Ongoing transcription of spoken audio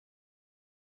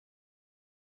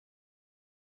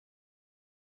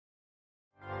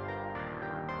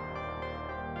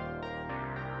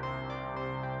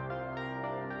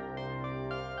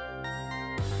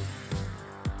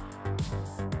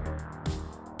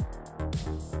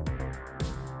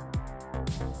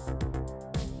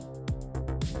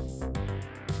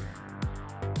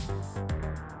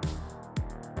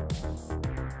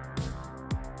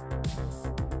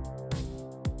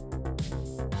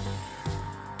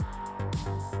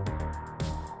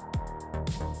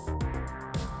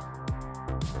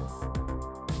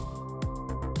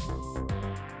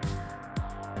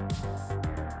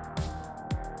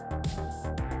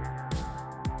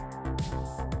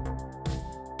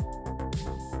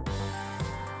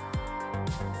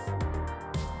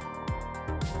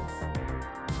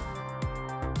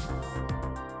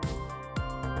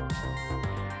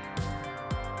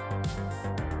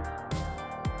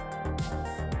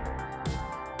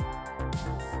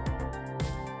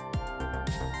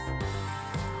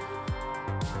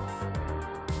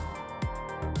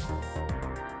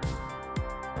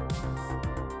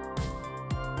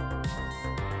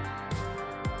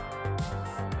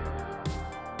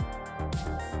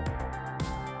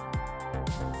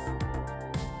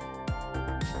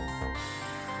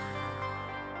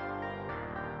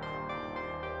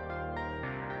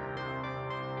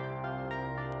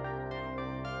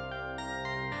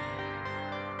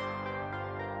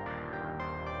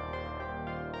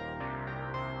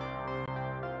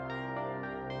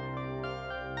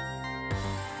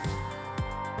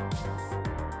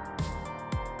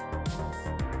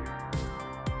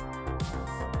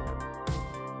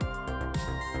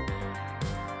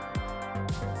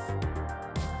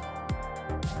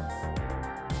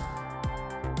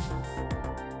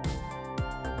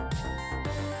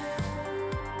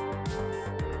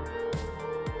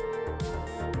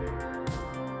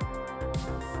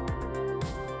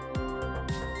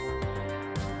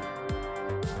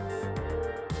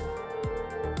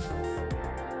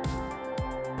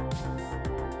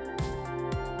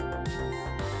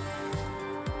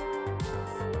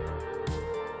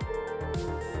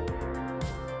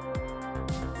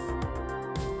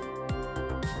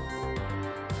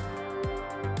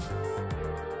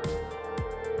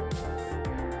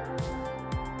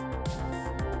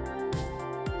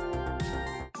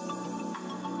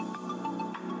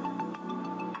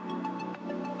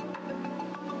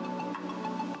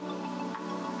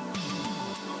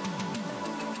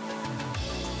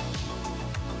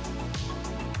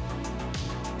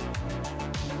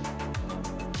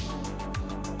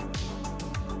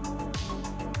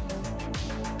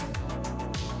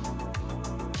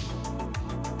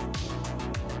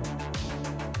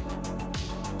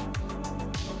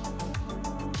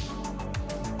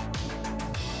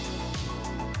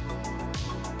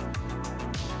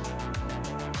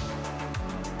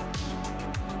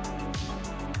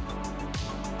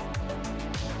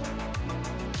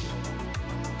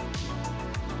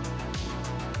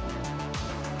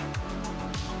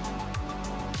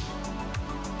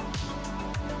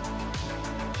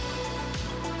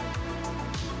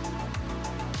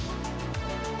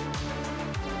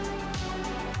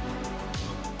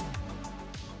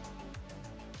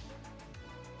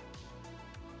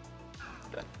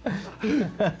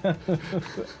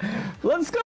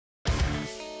Let's go.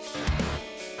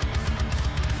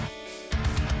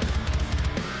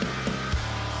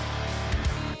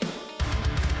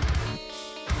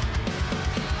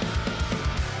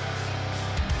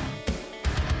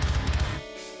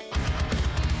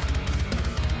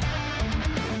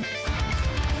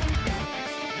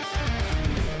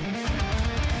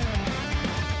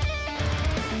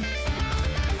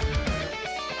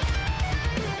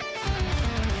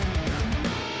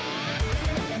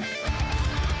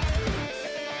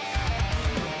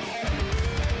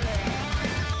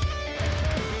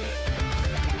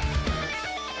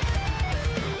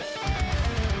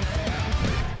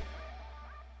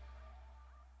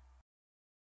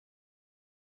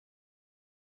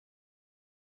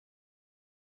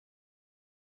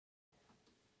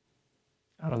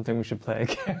 I don't think we should play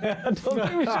again. I don't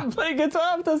think we should play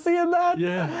guitar after seeing that.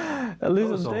 Yeah.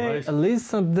 Elisa Day. Right.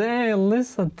 Elisa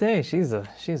Day. She's a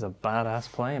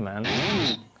badass player, man.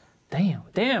 Damn.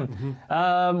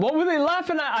 What were they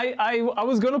laughing at? I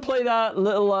was gonna play that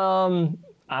little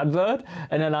advert,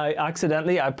 and then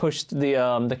I pushed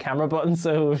the camera button,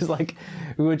 so it was like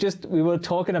we were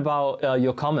talking about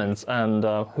your comments, and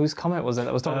whose comment was it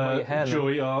that was talking about your hair?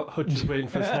 Joey, Hutch is waiting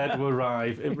for his head to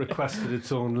arrive. It requested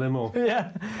its own limo.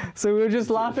 Yeah, so we were just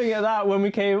laughing at that when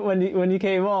you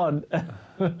came on.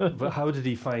 But how did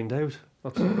he find out?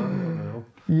 That's what I don't know.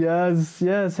 Yes.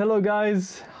 Hello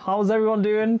guys, how's everyone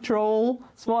doing? Troll,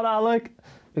 Smart Alec.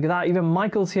 Look at that, even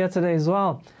Michael's here today as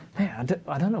well. Man,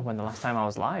 I don't know when the last time I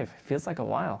was live. It feels like a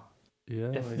while.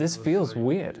 Yeah. This feels like,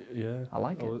 weird. Yeah. I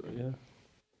like it. Yeah.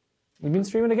 You've been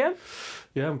streaming again?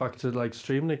 Yeah, I'm back to like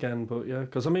streaming again, but yeah,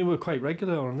 because I mean we're quite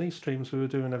regular on these streams. We were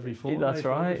doing every fortnight. That's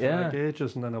right. For like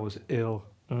ages, and then I was ill.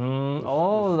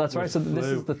 Oh, that's right. So this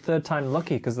is the third time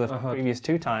lucky, because the previous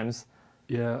 2 times.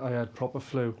 Yeah, I had proper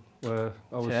flu where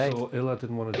I was so ill I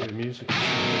didn't want to do music.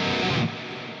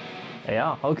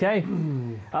 Yeah, okay.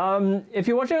 If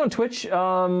you're watching on Twitch,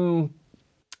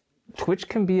 Twitch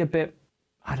can be a bit,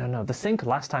 I don't know, the sync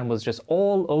last time was just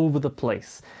all over the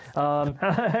place.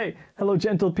 Hey, hello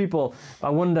gentle people. I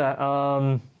wonder,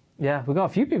 yeah, we got a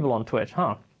few people on Twitch,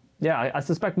 huh? Yeah, I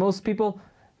suspect most people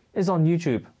is on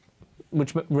YouTube,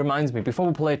 which reminds me, before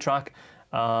we play a track,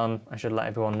 I should let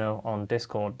everyone know on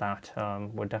Discord that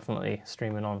we're definitely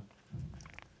streaming on.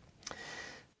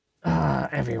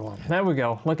 Everyone. There we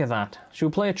go. Look at that. Should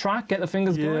we play a track? Get the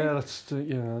fingers going? Yeah, let's do,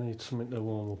 I need something to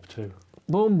warm up to.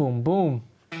 Boom, boom, boom.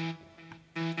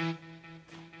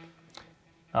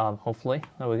 Hopefully.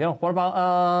 There we go. What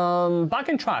about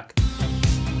backing track?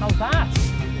 How's that?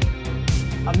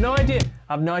 I've no idea.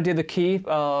 I've no idea the key,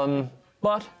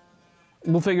 but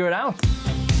we'll figure it out.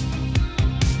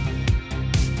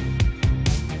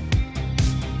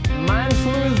 Man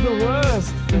flu is the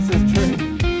worst. This is true.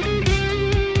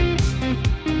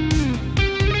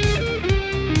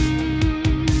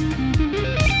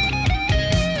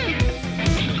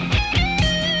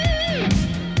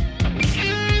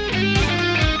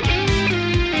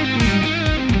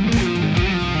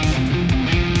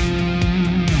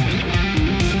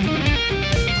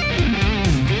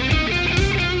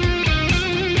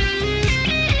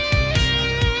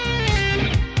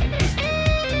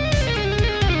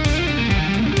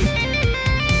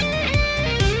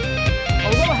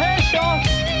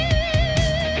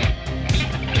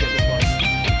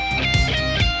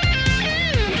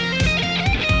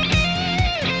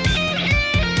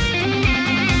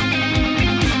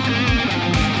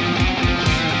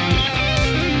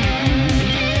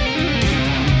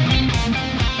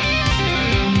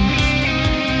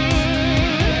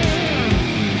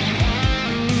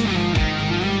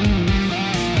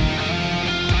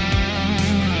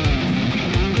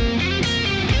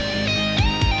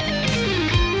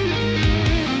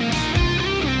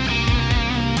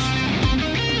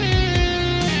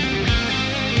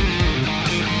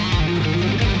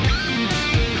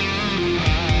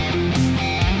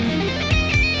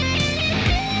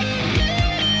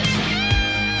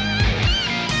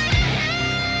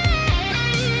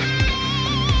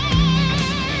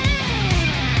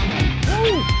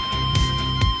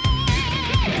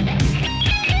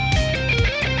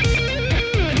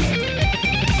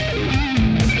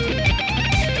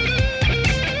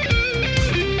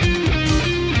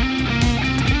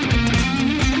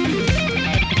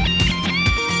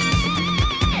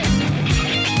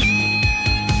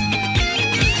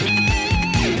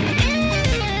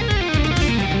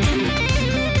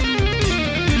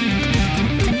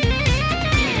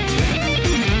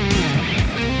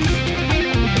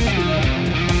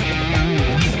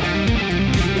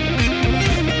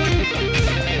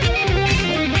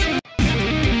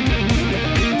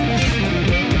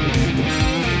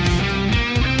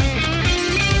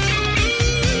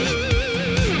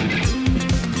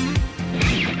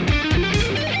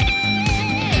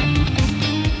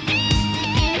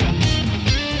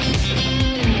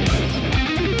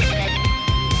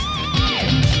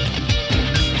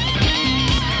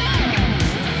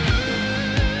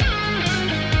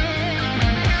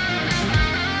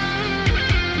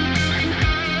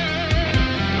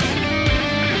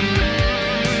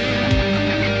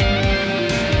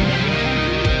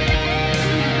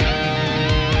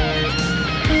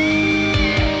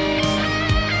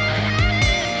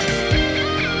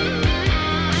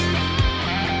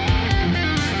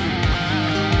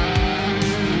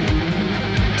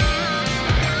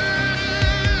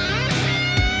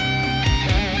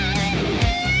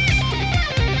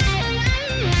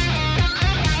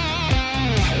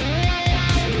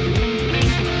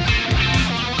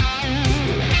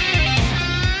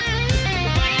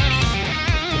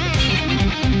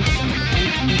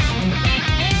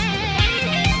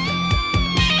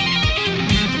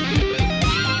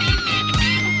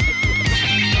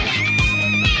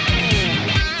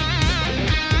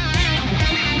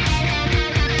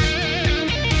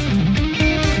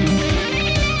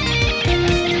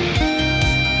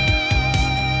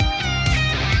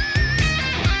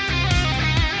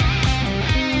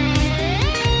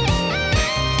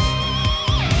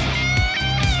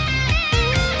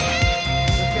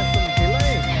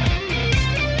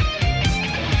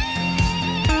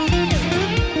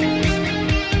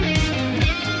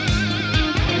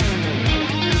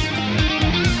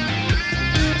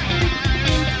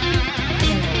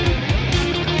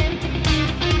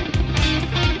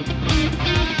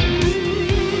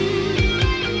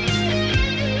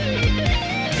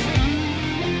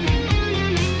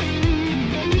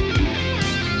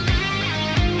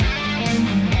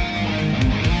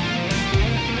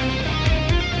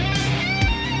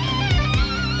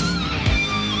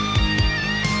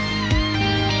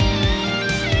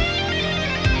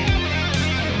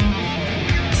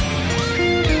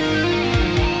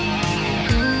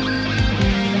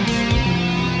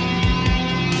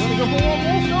 go for one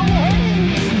more solo.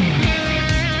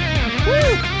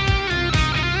 Woo!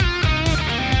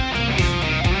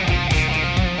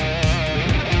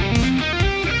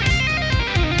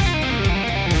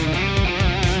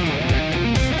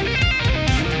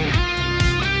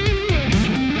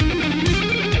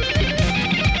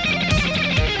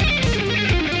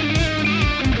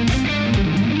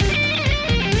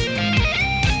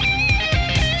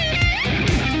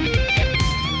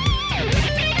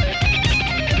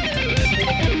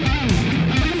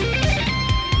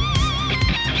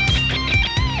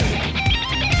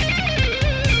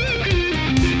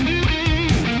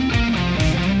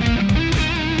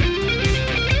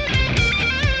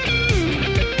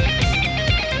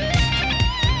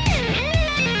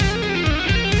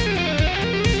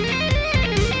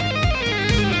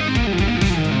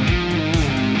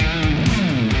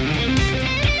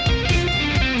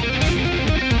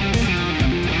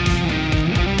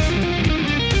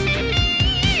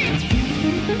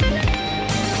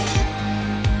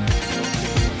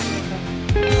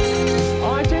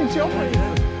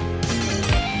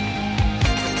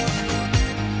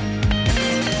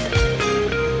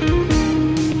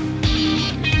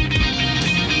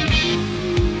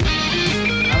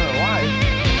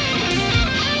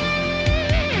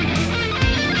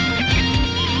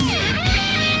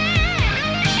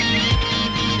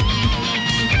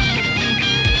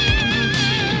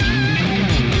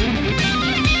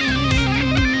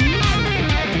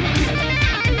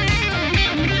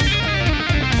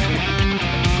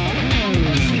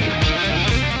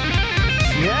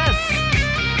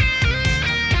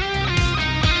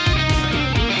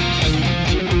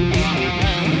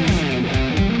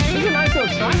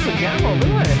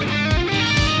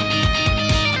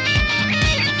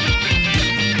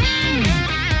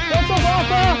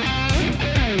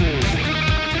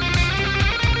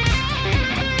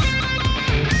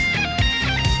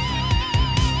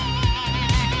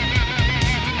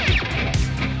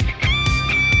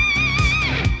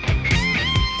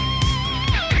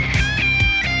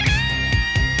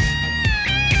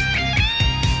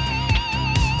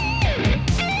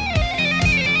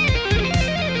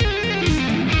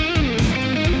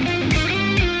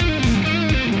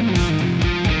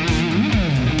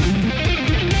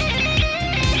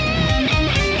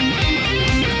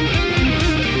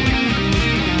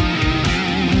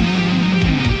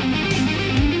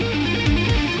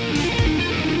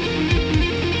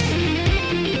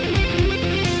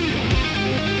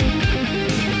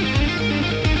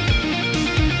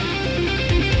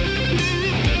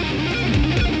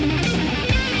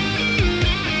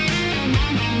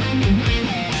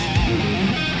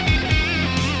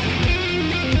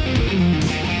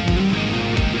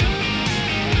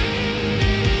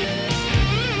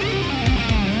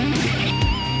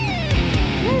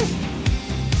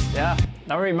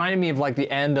 That reminded me of like the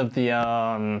end of the,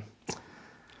 I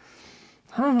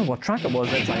don't know what track it was.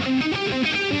 It's like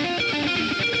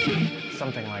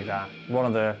something like that. One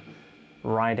of the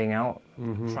riding out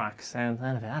tracks. And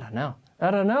I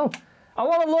don't know. I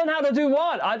want to learn how to do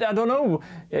what? I don't know.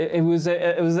 It was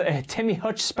a Timmy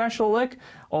Hutch special lick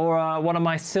or one of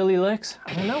my silly licks.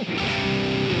 I don't know.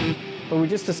 But we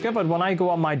just discovered when I go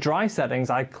on my dry settings,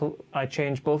 I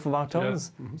change both of our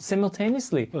tones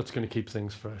simultaneously. Well, it's going to keep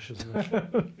things fresh, isn't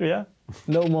it? Yeah.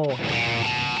 No more.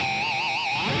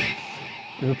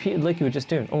 The repeated lick you were just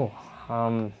doing. Oh,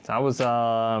 I was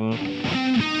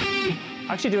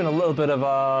actually doing a little bit of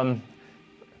oh,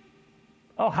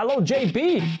 hello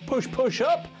JB. Push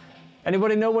up.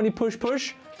 Anybody know when you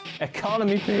push?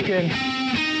 Economy picking.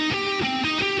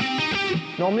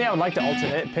 Normally I would like to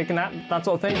alternate picking that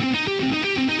sort of thing.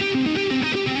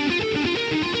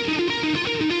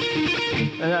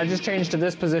 And I just changed to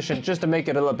this position just to make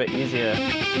it a little bit easier.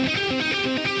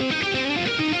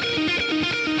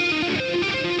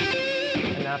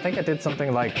 And I think I did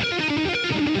something like, I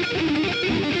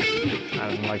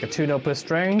don't know, like a 2-note per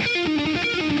string.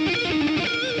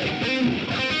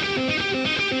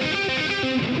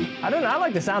 I don't know, I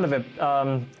like the sound of it.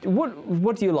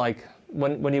 What do you like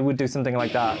when you would do something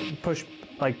like that? Push,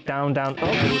 like down, up?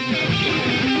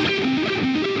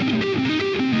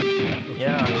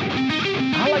 Yeah.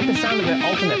 I like the sound of it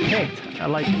alternate picked. I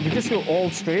like, you just go all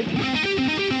straight. You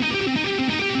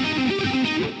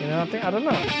know, I don't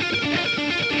know.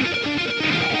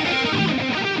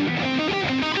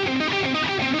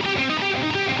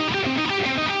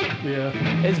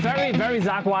 Yeah. It's very, very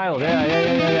Zach Wild.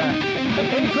 Yeah.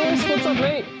 Hey Chris, what's up,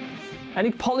 mate?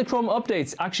 Any polychrome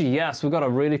updates? Actually, yes, we've got a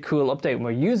really cool update.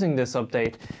 We're using this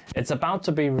update. It's about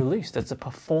to be released. It's a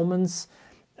performance,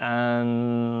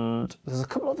 and there's a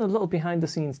couple other little behind the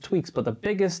scenes tweaks, but the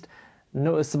biggest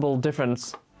noticeable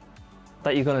difference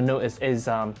that you're going to notice is,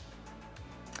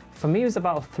 for me, it's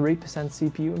about a 3%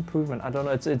 CPU improvement. I don't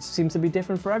know, it seems to be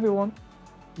different for everyone.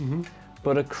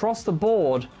 But across the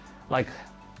board, like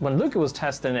when Luca was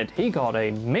testing it, he got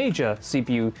a major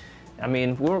CPU. I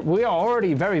mean, we are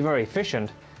already very, very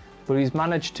efficient, but he's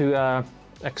managed to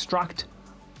extract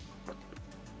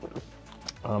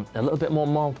a little bit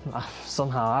more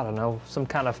somehow, I don't know, some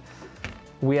kind of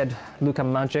weird Luca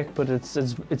magic, but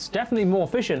it's definitely more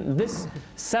efficient. This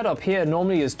setup here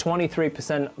normally is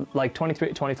 23%, like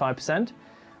 23 to 25%,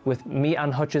 with me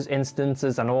and Hutch's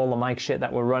instances and all the mic shit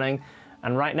that we're running.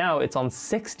 And right now it's on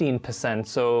 16%.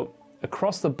 So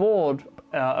across the board,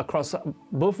 across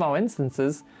both of our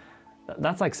instances,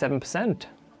 that's like 7%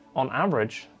 on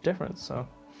average difference. So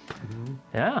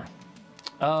yeah.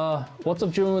 What's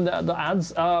up during the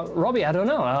ads? Robbie, I don't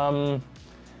know.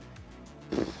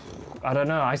 I don't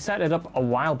know. I set it up a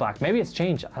while back. Maybe it's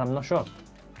changed. I'm not sure.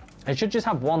 It should just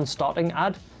have one starting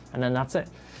ad, and then that's it.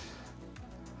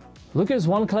 Luca's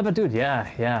one clever dude.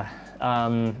 Yeah.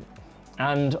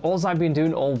 And all I've been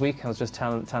doing all week, I was just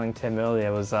telling Tim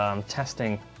earlier, was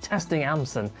testing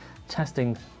amps and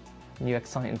testing new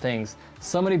exciting things.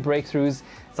 So many breakthroughs.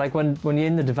 It's like when you're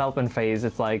in the development phase,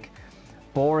 it's like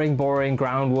boring,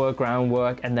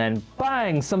 groundwork, and then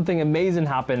bang, something amazing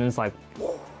happened, and it's like,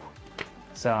 whoa.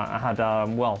 So I had,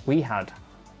 we had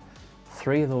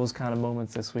 3 of those kind of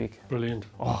moments this week. Brilliant.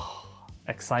 Oh,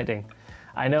 exciting.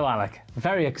 I know, Alec,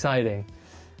 very exciting.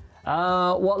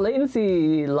 What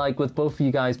latency like with both of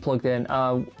you guys plugged in?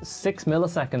 6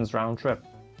 milliseconds round trip.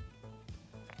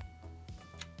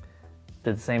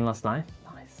 Did the same last night.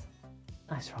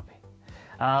 Nice, Robbie.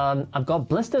 I've got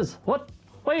blisters. What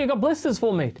you got blisters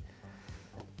for, mate?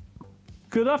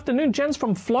 Good afternoon, gents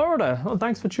from Florida. Oh,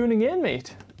 thanks for tuning in,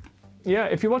 mate. Yeah,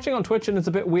 if you're watching on Twitch and it's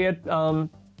a bit weird,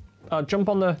 jump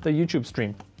on the YouTube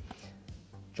stream.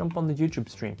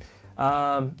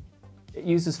 It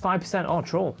uses 5%. Oh,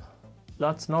 troll.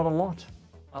 That's not a lot.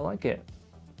 I like it.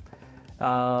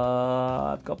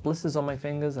 I've got blisters on my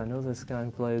fingers. I know this guy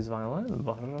plays violin,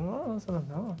 but I don't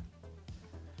know.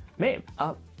 Mate,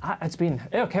 it's been...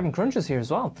 Oh, Kevin Crunch is here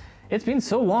as well. It's been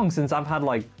so long since I've had,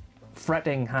 like,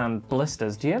 fretting hand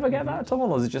blisters. Do you ever get that at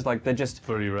all? Or is it just, like, they're just...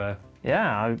 Very rare.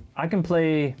 Yeah, I can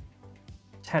play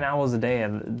 10 hours a day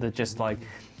and they're just like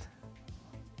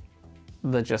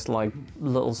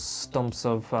little stumps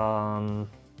of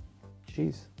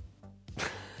jeez.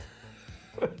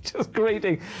 Just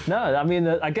grating. No, I mean,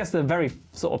 I guess they're very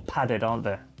sort of padded, aren't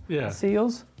they? Yeah. See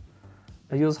yours?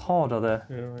 Are yours hard, are they?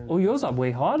 Yeah, right. Oh, yours are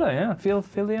way harder, yeah. Feel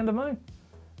the end of mine.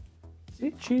 See,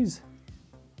 cheese.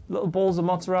 Little balls of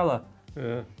mozzarella.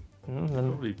 Yeah.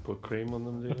 Probably put cream on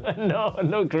them, do you?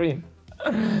 No cream.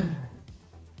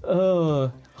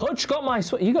 Hutch got my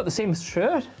sweat. You got the same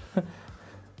shirt.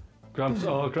 Gramps,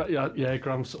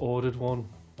 Gramps ordered one.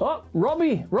 Oh,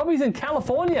 Robbie's in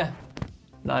California.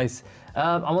 Nice.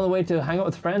 I'm on the way to hang out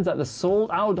with friends at the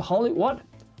sold-out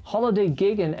holiday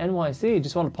gig in NYC.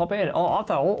 Just want to pop in. Oh,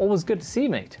 Arthur, always good to see you,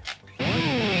 mate.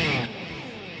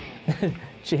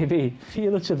 JB,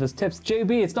 feel each other's tips.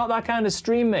 JB, it's not that kind of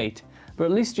stream, mate. But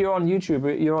at least you're on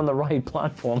YouTube, you're on the right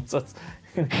platform. So it's...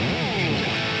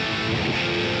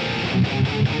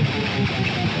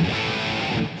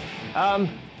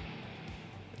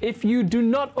 If you do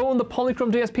not own the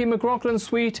PolyChrome DSP McRocklin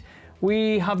suite,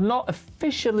 we have not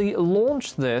officially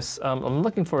launched this. I'm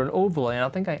looking for an overlay, and I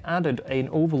think I added an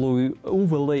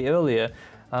overlay earlier.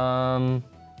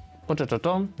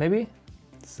 Maybe?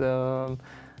 So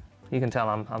you can tell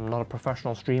I'm not a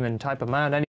professional streaming type of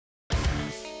man.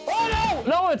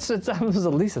 No, it was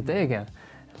Lisa Day again.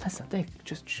 Lisa Day,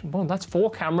 well, that's 4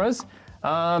 cameras.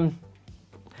 Oh,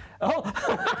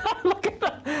 look at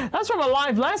that. That's from a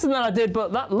live lesson that I did,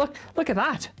 but look at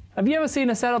that. Have you ever seen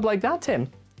a setup like that, Tim?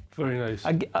 Very nice.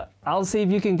 I'll see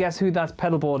if you can guess who that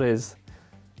pedal board is.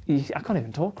 I can't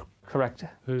even talk correct.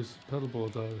 Whose pedal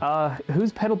board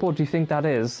whose pedal board do you think that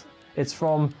is? It's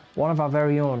from one of our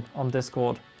very own on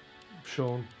Discord.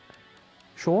 Sean.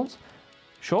 Sean's?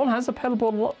 Sean has a pedal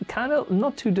board, kind of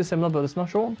not too dissimilar, but it's not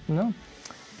Sean. No.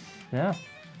 Yeah,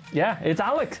 it's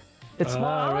Alex. It's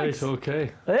not Alex. Right,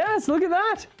 okay. Yes, look at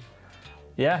that.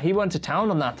 Yeah, he went to town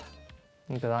on that.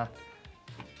 Look at that.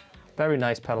 Very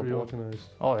nice pedal board. Organized.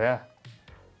 Oh yeah.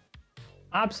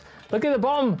 Abs, look at the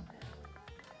bottom.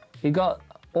 He got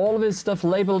all of his stuff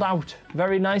labeled out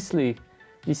very nicely.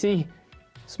 You see,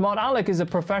 Smart Alec is a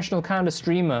professional kind of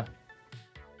streamer.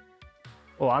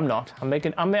 Oh, I'm not. I'm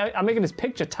making this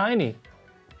picture tiny.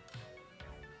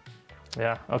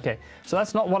 Yeah, okay. So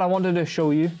that's not what I wanted to show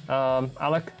you,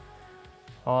 Alec.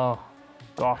 Oh,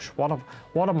 gosh, what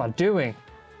am I doing?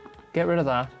 Get rid of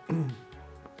that.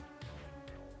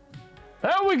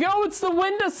 There we go, it's the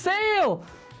winter sale!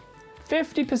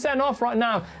 50% off right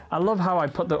now. I love how I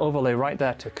put the overlay right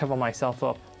there to cover myself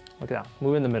up. Look at that,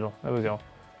 move in the middle, there we go.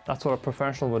 That's what a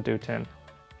professional would do, Tim.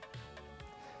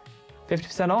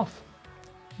 50% off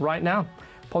right now.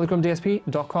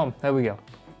 polychromedsp.com, there we go.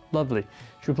 Lovely.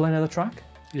 Should we play another track?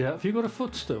 Yeah, have you got a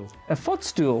footstool? A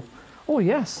footstool? Oh,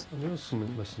 yes. Oh, there's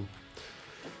something missing.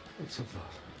 Let's have that.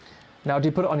 Now, do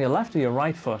you put it on your left or your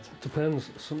right foot?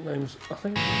 Depends. Sometimes I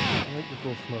think we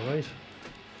go for my right.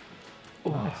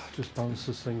 Oh, Nice. just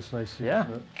balances things nicely. Yeah.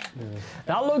 Doesn't it? Yeah.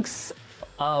 That looks,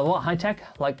 what, high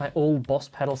tech? Like my old Boss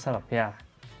pedal setup, yeah.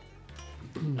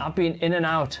 I've been in and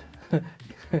out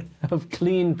of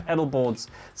clean pedal boards.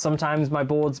 Sometimes my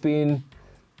board's been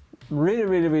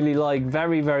really like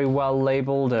very well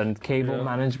labeled and cable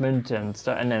management and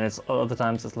stuff, and then it's other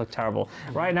times it's looked terrible.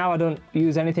 Right now I don't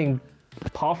use anything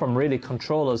apart from really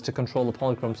controllers to control the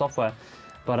PolyChrome software,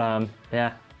 but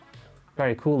yeah,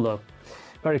 very cool though.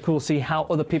 Very cool to see how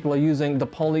other people are using the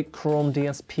PolyChrome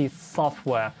DSP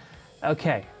software.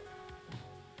 Okay.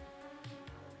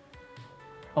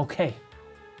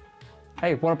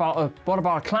 Hey, what about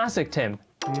a classic, Tim?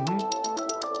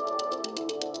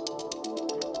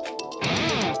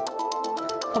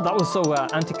 Oh, that was so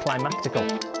anticlimactical.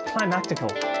 Climactical.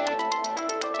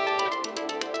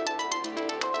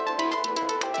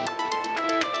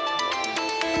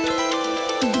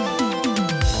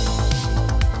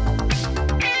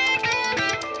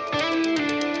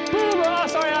 Boom! Ah,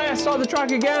 sorry, I saw the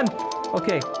track again.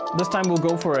 Okay, this time we'll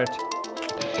go for it.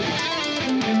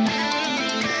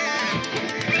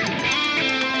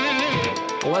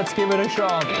 Let's give it a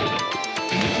shot.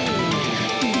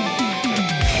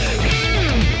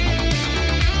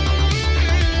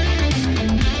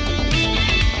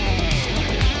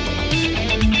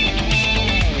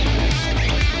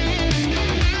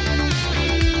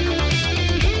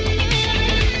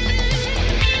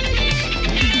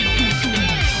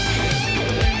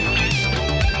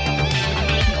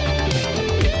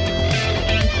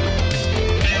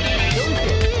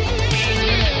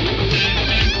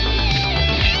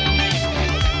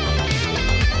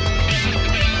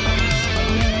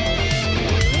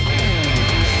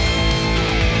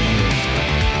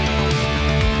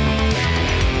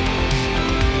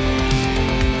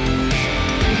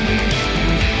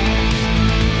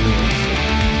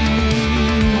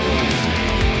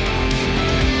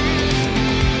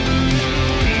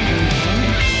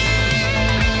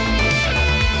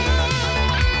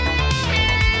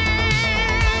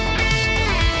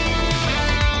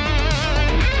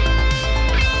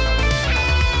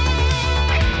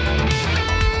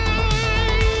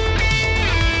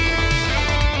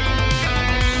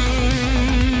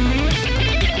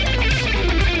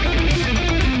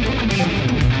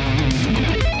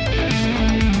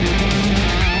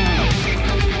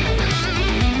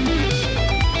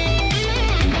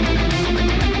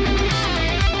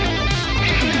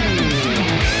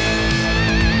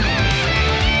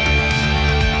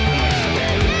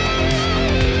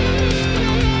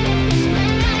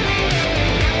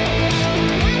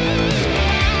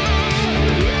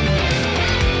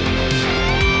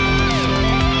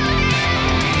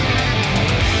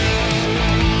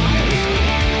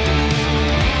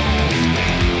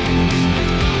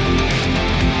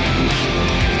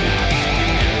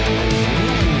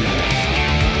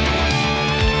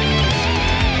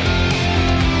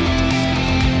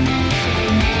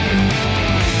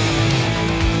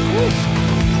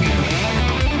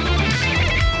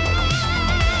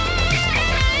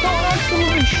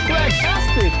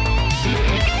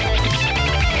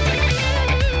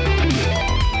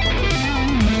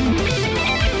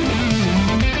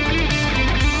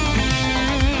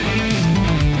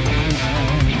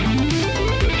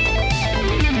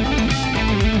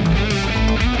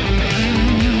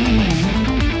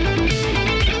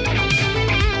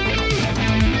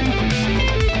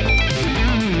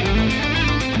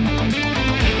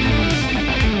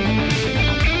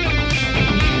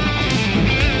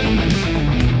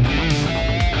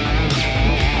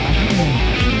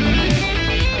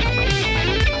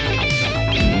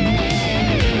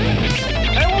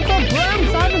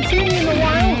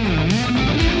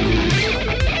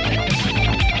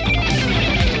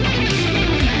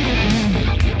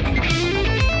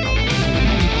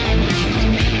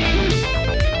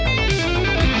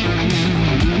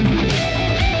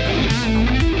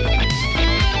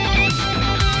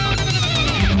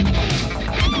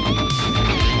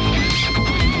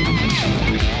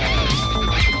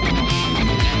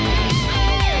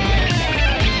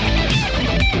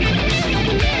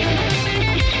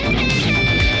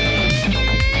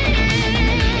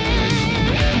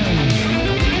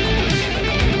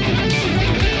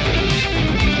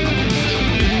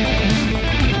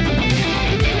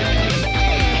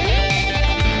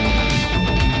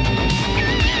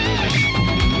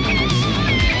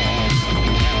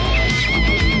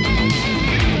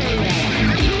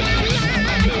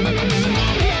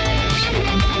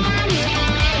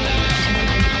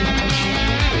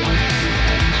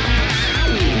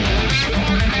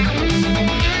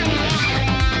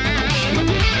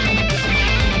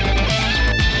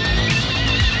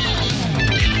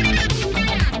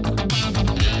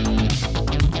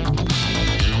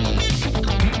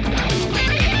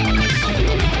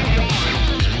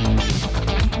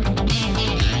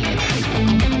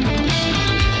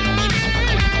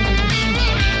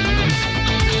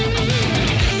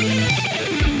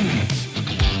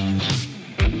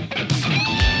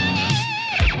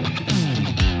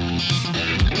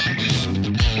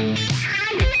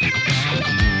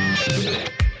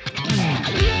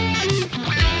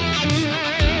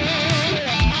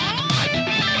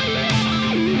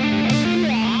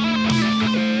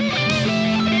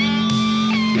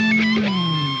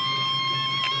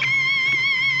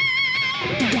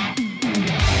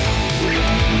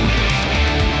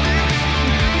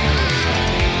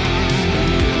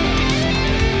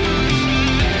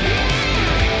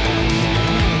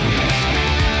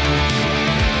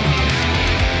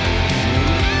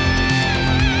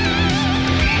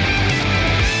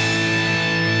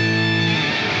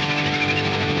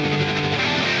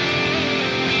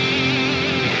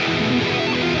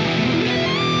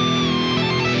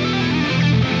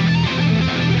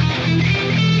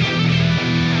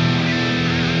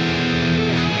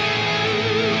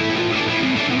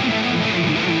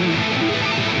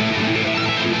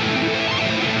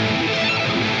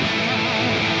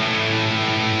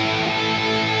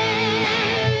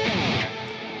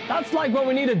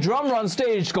 need a drummer on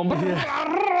stage going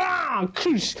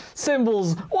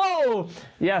cymbals. Whoa!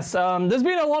 Yes, there's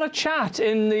been a lot of chat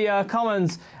in the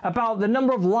comments about the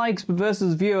number of likes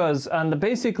versus viewers, and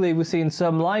basically we're seeing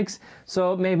some likes,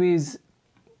 so maybe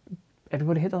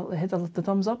everybody hit the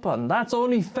thumbs up button. That's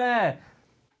only fair.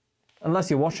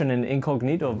 Unless you're watching in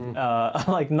incognito,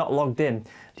 like not logged in.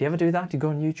 Do you ever do that? Do you go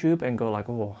on YouTube and go like,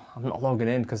 oh, I'm not logging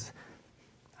in because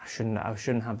I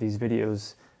shouldn't have these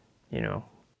videos, you know,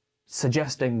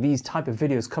 suggesting these type of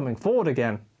videos coming forward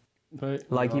again. Right.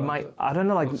 Like you might, I don't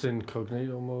know, like. What's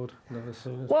incognito mode? Never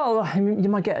seen it. Well, I mean, you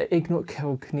might get an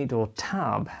incognito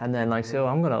tab, and then like, so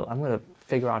I'm gonna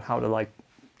figure out how to like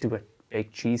do a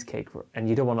baked cheesecake, and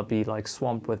you don't want to be like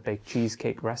swamped with baked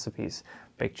cheesecake recipes.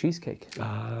 Baked cheesecake.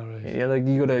 Ah, right. Yeah, like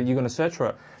you're gonna search for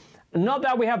it. Not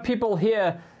that we have people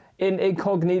here in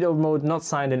incognito mode not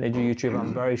signed into YouTube.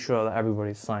 I'm very sure that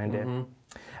everybody's signed in.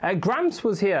 Gramps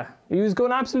was here. He was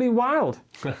going absolutely wild.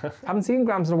 Haven't seen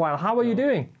Gramps in a while. How are you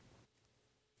doing?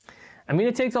 I mean,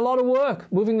 it takes a lot of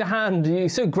work moving the hand.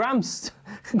 So Gramps,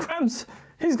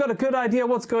 he's got a good idea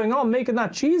what's going on making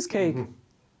that cheesecake.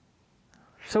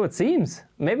 So it seems.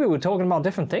 Maybe we're talking about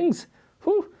different things.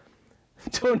 Whew.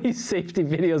 Tony's safety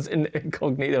videos in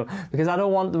incognito because I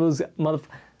don't want those oh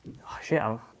shit,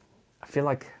 I feel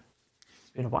like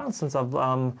it's been a while since I've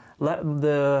let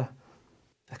the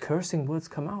cursing words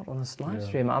come out on this live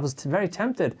stream. I was very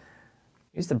tempted.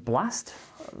 I used to blast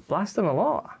them a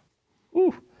lot.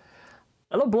 Ooh.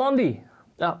 Hello, Blondie.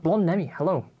 Blonde Nemi,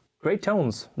 hello. Great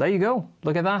tones. There you go.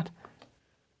 Look at that.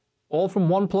 All from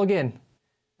one plugin.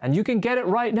 And you can get it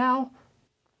right now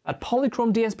at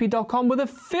polychromedsp.com with a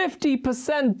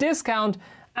 50% discount,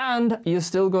 and you're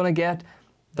still going to get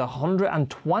the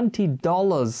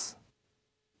 $120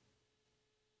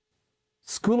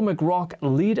 School of McRock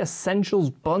Lead Essentials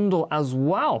bundle as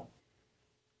well.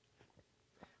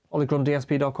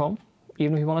 polychromedsp.com.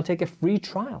 Even if you want to take a free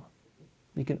trial,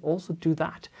 you can also do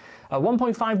that.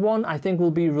 1.51, I think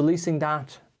we'll be releasing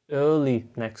that early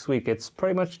next week. It's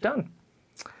pretty much done.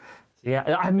 Yeah,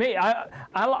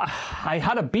 I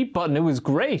had a beep button. It was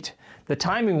great. The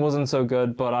timing wasn't so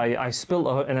good, but I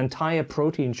spilled an entire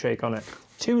protein shake on it.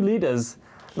 2 liters,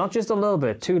 not just a little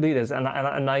bit, 2 liters, and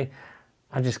I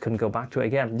just couldn't go back to it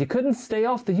again. You couldn't stay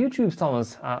off the YouTube,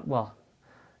 Thomas. Well,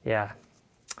 yeah,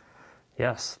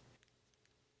 yes.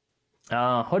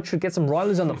 Hutch should get some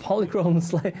royalties on the PolyChrome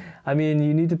slate. I mean,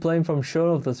 you need to play him from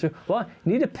showing up for the stream. What?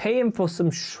 You need to pay him for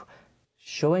some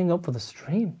showing up for the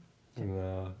stream.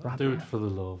 No, do it for the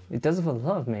love. It does it for the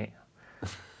love, mate.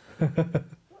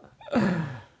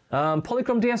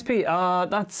 Polychrome DSP.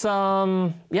 That's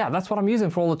what I'm using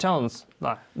for all the tones.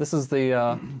 This is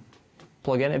the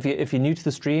plugin. If you're new to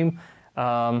the stream,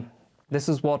 this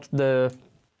is what the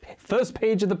first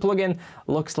page of the plugin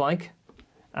looks like.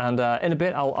 And in a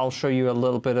bit, I'll show you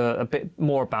a bit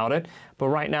more about it. But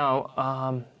right now,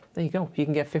 there you go. You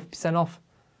can get 50% off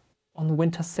on the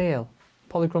winter sale.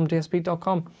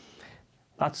 polychromedsp.com.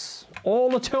 That's all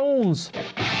the tones.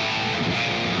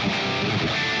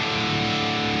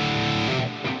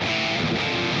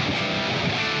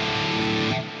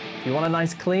 If you want a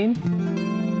nice clean,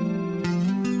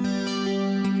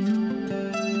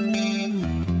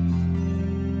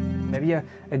 maybe a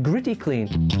gritty clean.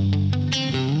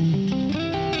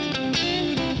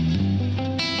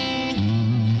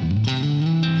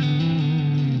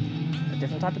 A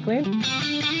different type of clean.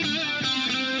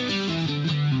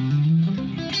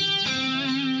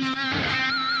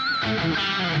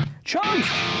 Chunk!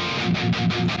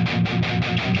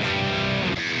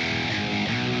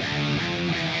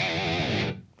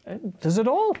 Does it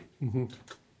all?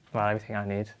 Well, everything I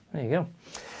need. There you go.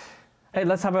 Hey,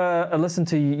 let's have a listen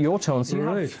to your tones. So you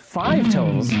have 5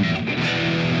 tones. One of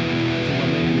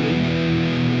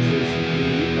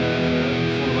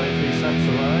my presets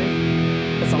alive.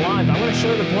 It's alive. I'm going to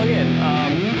show the plugin.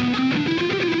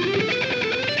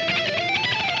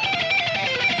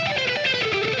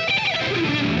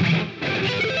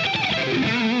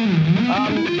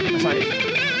 Sorry.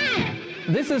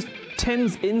 This is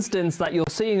Tim's instance that you're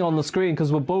seeing on the screen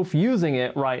because we're both using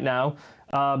it right now.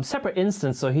 Separate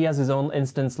instance, so he has his own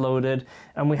instance loaded,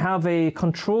 and we have a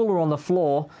controller on the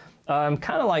floor, kind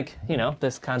of like, you know,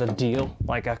 this kind of deal,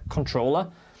 like a controller,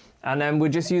 and then we're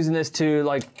just using this to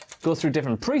like go through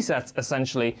different presets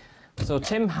essentially. So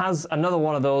Tim has another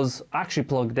one of those actually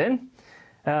plugged in.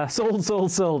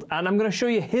 Sold. And I'm going to show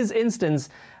you his instance.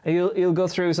 He'll go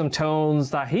through some tones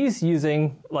that he's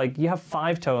using. Like, you have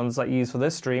 5 tones that you use for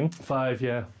this stream. 5,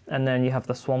 yeah. And then you have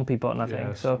the swampy button, I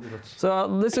think. So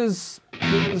this is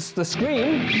the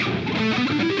screen.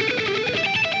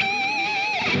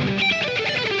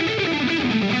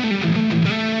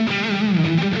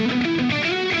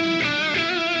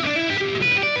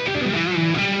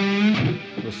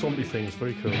 things.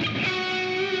 Very cool.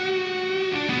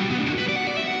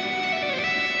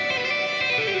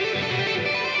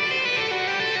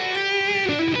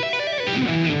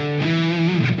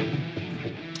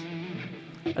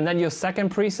 And then your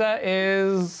second preset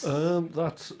is... Is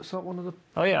that one of the...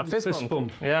 Oh yeah, fist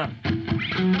bump. Yeah.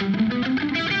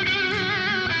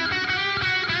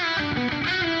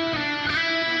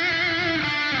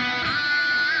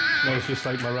 That was just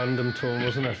like my random tone,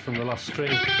 wasn't it, from the last string?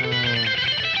 Hey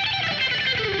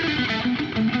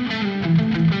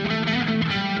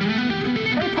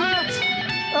Pat!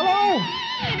 Hello!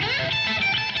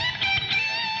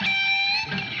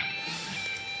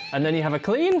 And then you have a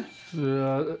clean?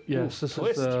 Yes, this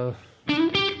twist. is...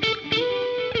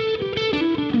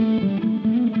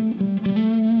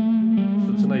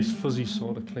 it's a nice fuzzy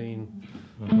sort of clean.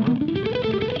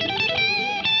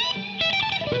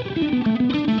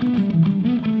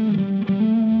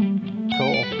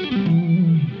 Cool.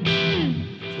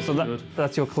 So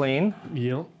that's your clean.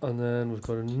 Yeah, and then we've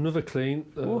got another clean.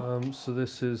 So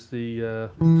this is the...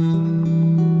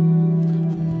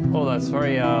 Oh, that's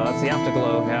very, that's the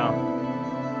afterglow, yeah.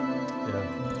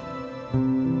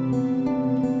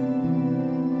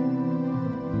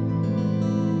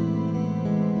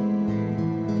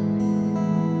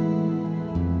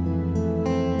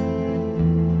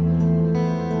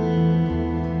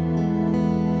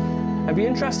 It'd be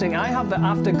interesting. I have the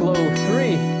Afterglow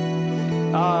 3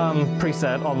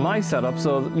 preset on my setup,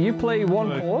 so you play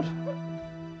one chord.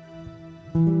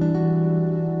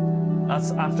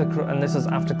 That's and this is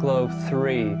Afterglow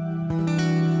 3.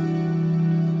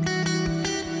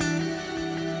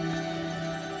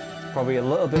 Probably a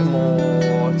little bit more.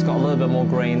 It's got a little bit more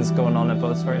grains going on it,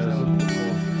 but it's very similar. More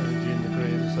energy in the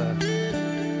grains there.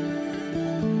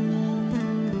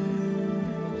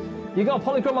 You got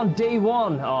polychrome on day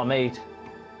one. Oh, mate.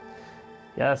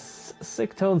 Yes,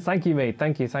 sick tones. Thank you, mate.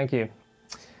 Thank you, thank you.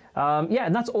 Yeah,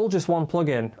 and that's all just one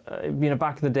plugin. You know,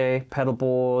 back in the day, pedal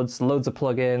boards, loads of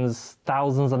plugins,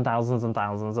 thousands and thousands and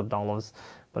thousands of dollars.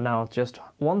 But now just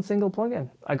one single plugin.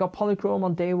 I got polychrome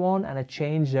on day one, and it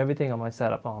changed everything on my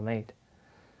setup. Oh, mate,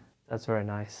 that's very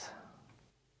nice.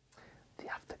 The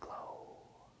afterglow.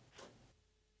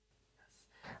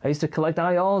 I used to collect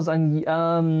IRs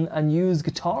and use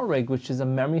Guitar Rig, which is a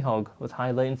memory hog with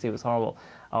high latency. It was horrible.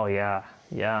 Oh yeah,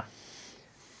 yeah.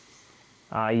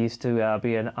 I used to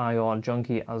be an IR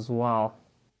junkie as well.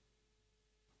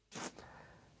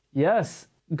 Yes,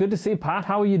 good to see Pat.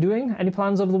 How are you doing? Any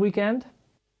plans over the weekend?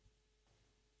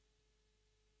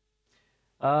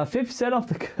 50% off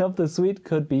the suite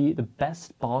could be the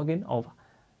best bargain of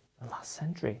the last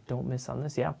century. Don't miss on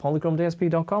this. Yeah,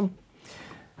 polychromedsp.com.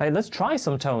 Hey, let's try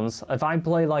some tones. If I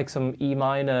play like some E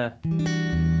minor,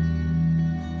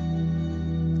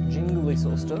 jingly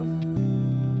sort of stuff.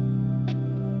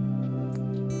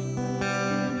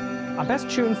 I best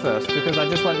tune first because I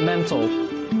just went mental.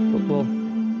 Well,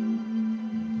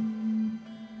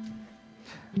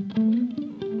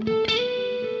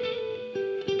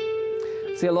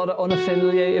 see a lot of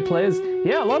unaffiliated players.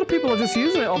 Yeah, a lot of people are just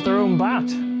using it off their own bat,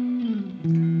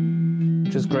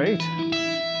 which is great.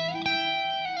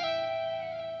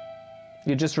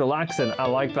 You're just relaxing. I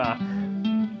like that.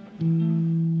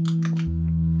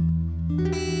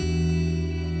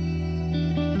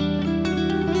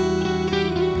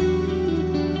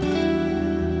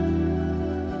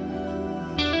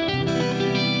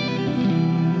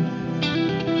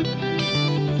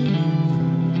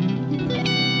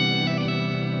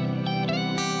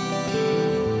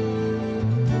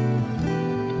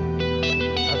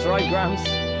 That's right, Gramps.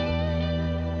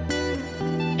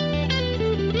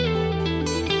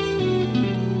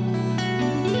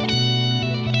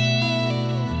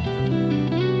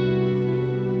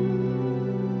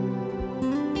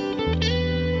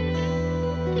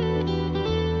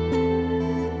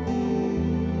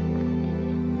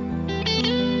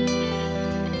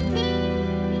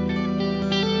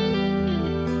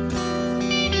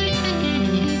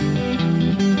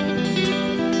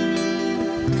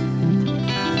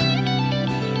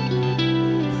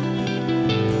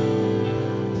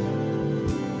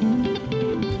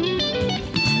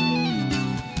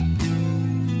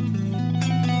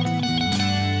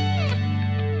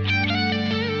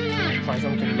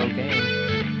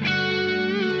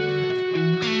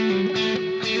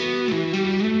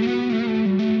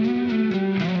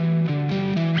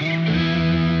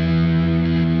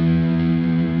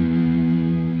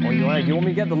 You want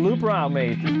me to get the looper out,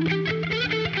 mate? Here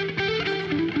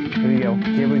we go.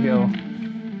 Here we go.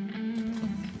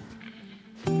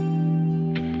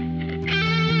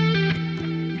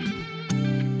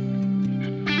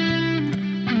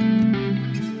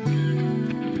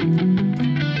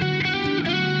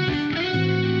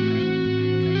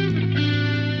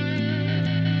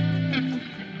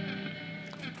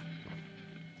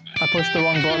 I pushed the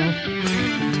wrong button.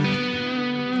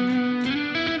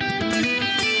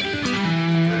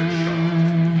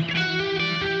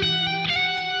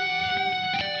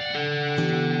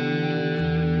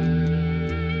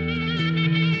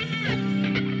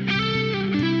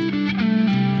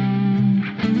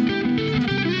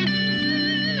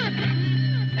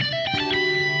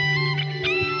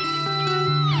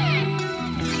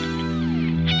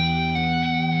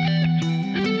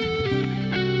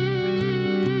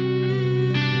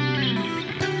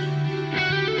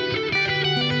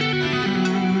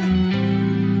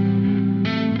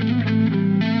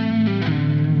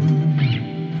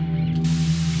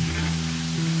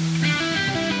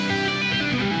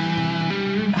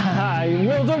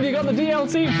 You got the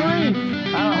DLC free!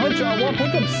 Hutch, what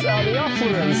pickups they are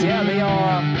Fluence? Yeah, they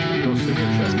are...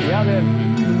 Yeah,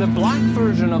 they're the black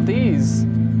version of these.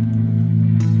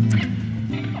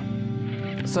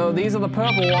 So these are the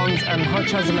purple ones, and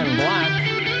Hutch has them in black.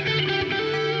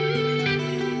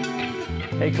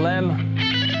 Hey, Clem.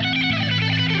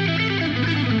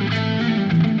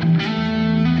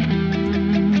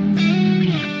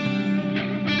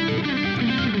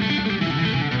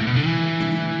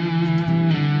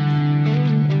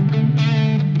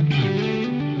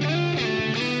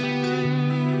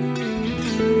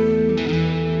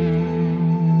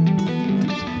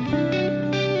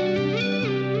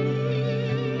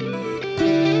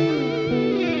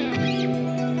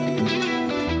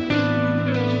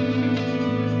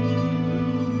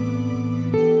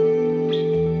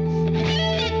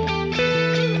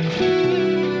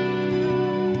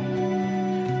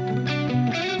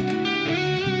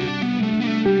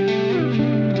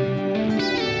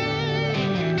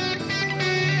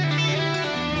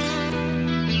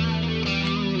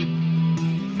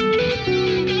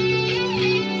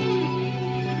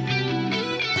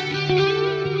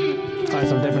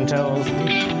 Some different tones.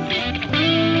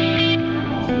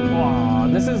 Wow,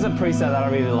 this is a preset that I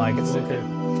really like. It's okay.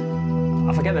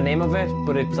 I forget the name of it,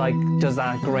 but it like does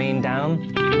that grain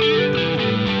down.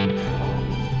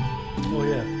 Oh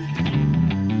yeah.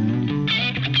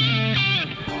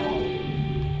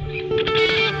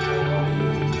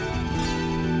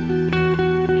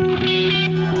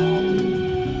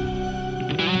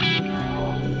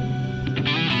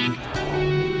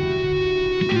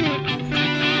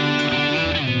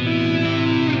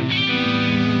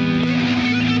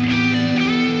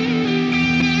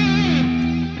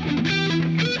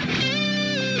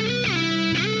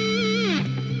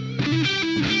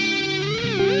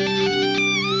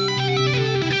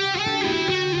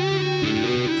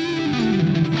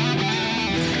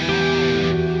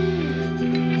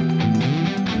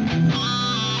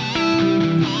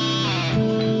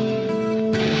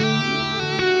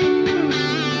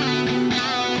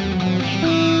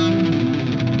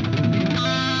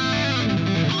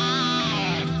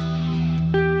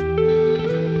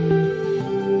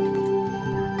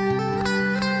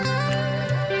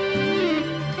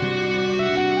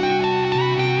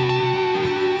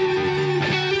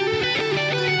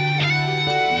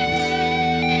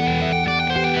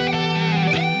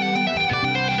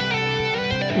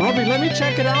 Robbie, let me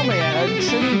check it out, man. It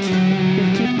shouldn't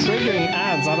keep triggering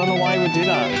ads. I don't know why it would do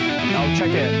that. I'll check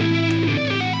it.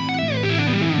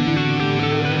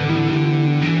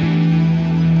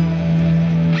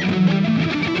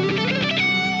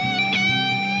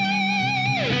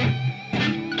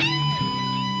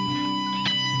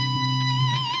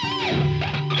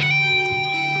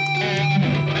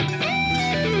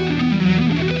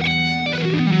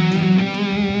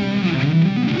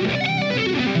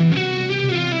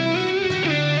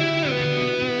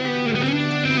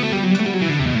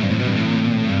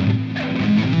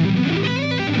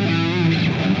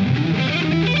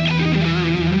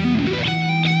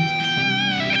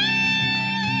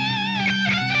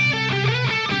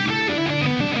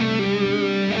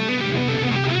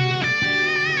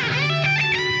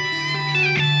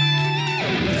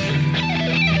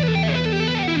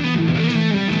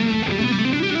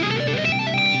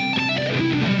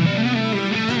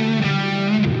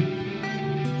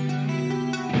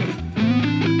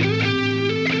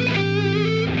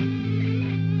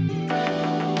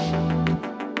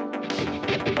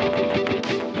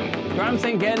 Grams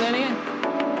ain't getting any?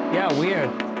 Yeah, weird.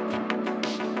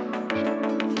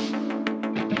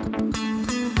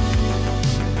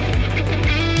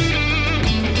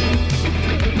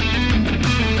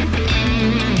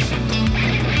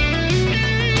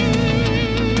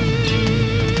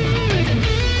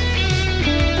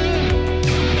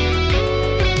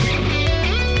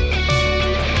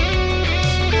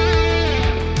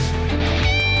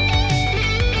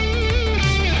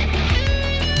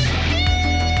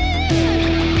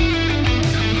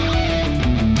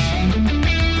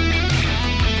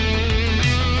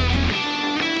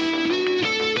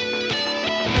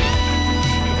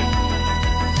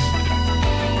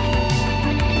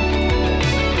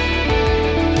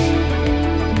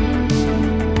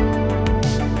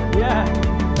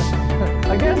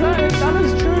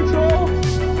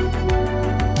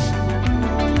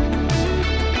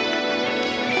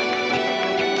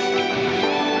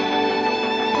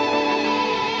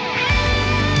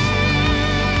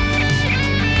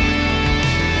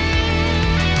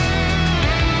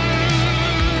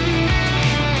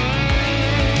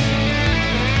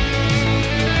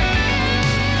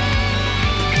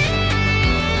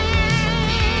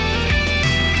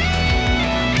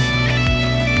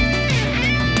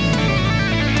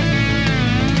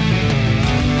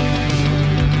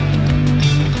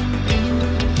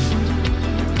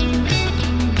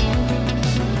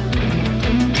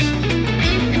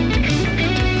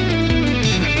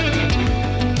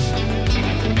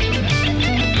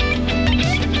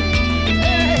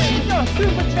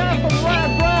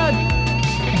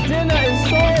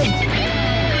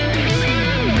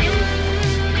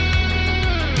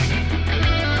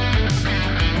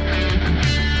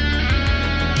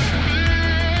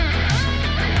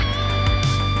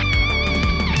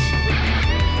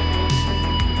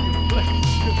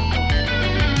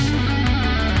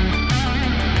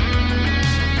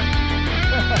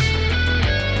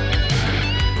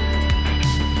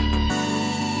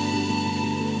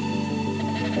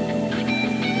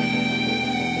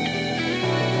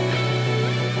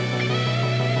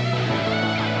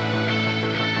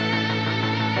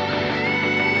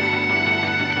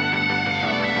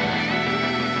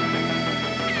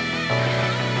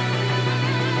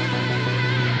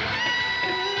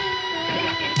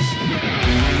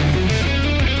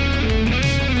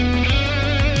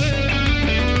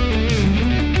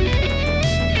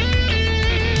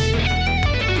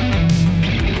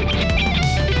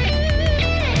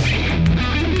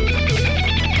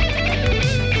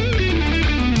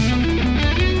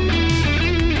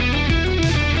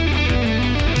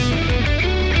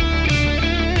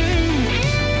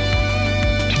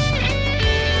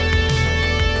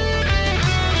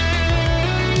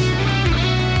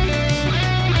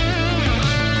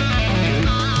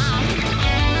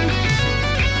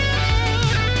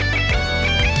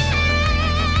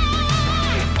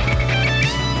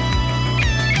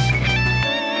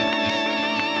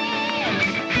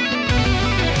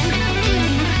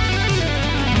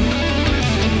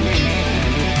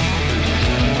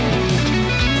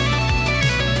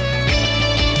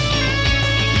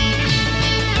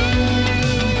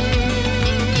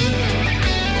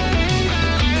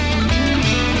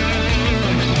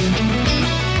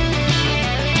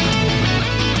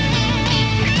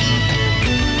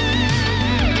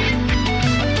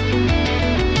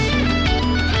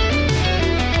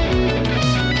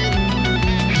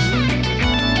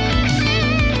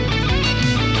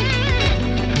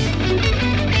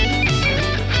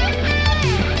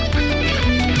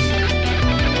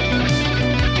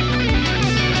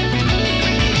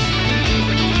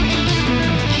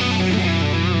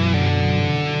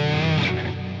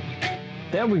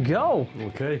 there we go.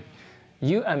 Okay.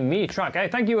 You and me track. Hey,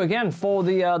 thank you again for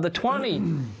the 20.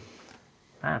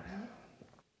 Man,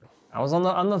 I was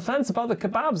on the fence about the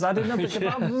kebabs. I didn't know if the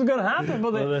kebabs was going to happen,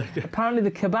 but apparently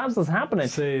the kebabs was happening.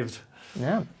 Saved.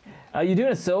 Yeah. You're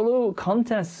doing a solo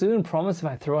contest soon. Promise if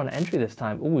I throw an entry this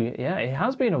time. Oh, yeah, it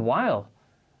has been a while.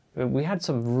 We had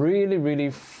some really,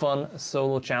 really fun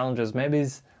solo challenges. Maybe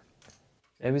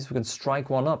we can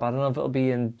strike one up. I don't know if it'll be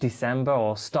in December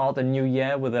or start the new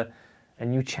year with a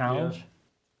new challenge. Yeah.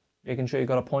 Making sure you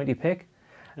got a pointy pick.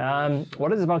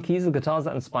 What is it about Kiesel guitars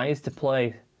that inspires to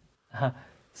play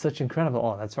such incredible?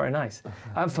 Oh, that's very nice.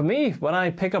 For me, when I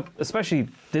pick up, especially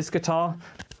this guitar,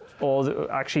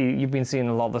 or actually you've been seeing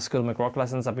a lot of the Skull McRock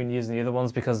lessons. I've been using the other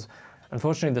ones because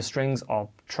unfortunately the strings are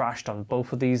trashed on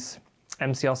both of these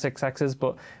MCR6Xs.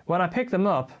 But when I pick them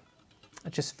up,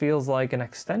 it just feels like an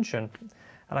extension.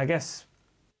 And I guess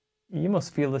you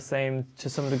must feel the same to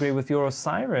some degree with your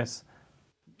Osiris.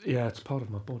 Yeah, it's part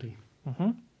of my body,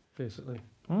 basically.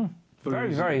 Very,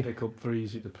 easy very to pick up, very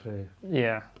easy to play.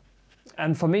 Yeah,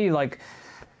 and for me, like,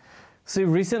 see,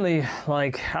 recently,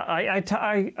 like,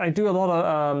 I do a lot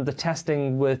of the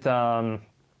testing with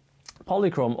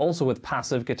PolyChrome, also with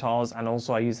passive guitars, and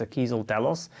also I use a Kiesel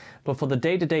Delos. But for the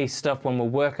day-to-day stuff, when we're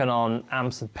working on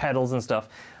amps and pedals and stuff,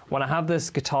 when I have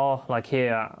this guitar, like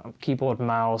here, keyboard,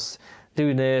 mouse,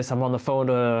 doing this, I'm on the phone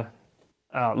to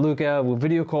Luca, we'll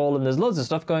video call, and there's loads of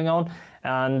stuff going on,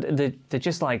 and they're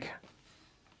just like,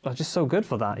 they're just so good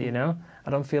for that, you know? I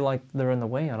don't feel like they're in the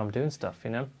way when I'm doing stuff, you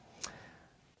know?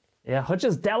 Yeah,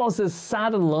 Hutch's Delos is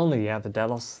sad and lonely. Yeah, the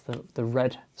Delos, the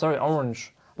red, sorry,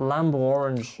 orange, Lambo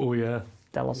orange. Oh yeah.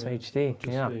 Delos HD.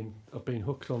 Yeah. I've been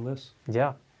hooked on this.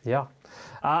 Yeah, yeah.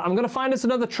 I'm gonna find us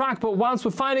another track, but once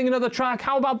we're finding another track,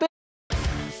 how about this?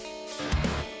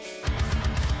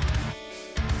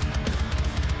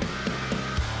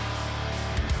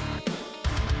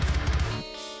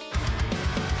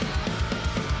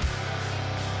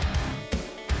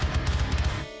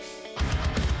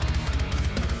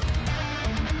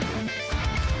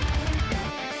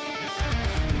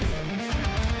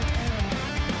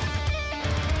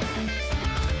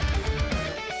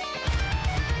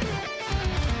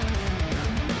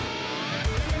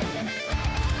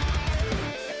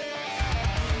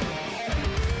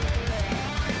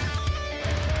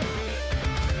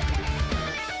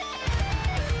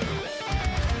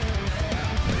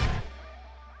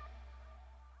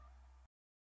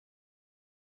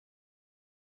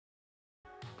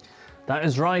 That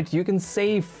is right, you can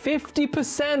save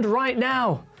 50% right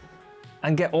now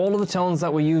and get all of the tones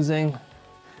that we're using,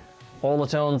 all the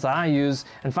tones that I use.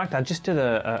 In fact, I just did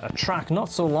a track not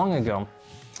so long ago,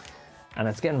 and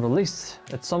it's getting released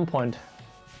at some point.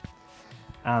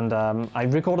 And I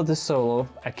recorded this solo,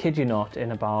 I kid you not,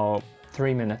 in about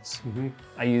 3 minutes.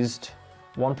 I used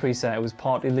one preset, it was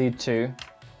partly lead 2.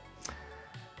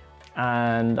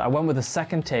 And I went with a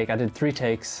second take, I did 3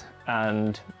 takes,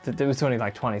 and there was only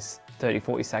like 30,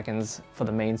 40 seconds for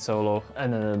the main solo,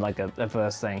 and then like a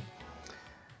verse thing.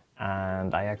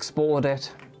 And I exported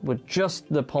it with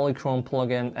just the PolyChrome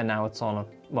plugin, and now it's on,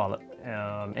 well,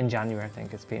 in January I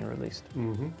think it's being released.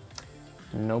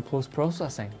 No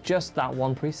post-processing, just that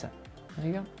one preset. There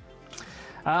you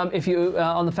go. If you're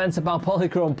on the fence about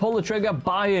PolyChrome, pull the trigger,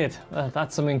 buy it.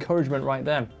 That's some encouragement right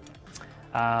there.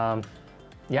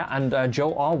 Yeah, and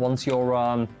Joe R wants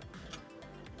your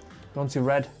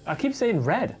red. I keep saying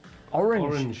red.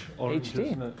 Orange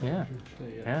HD. Isn't it? Yeah.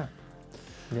 Yeah.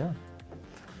 Yeah.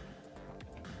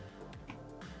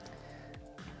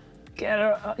 Get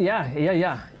her. Yeah.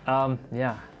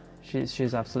 Yeah.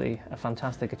 She's absolutely a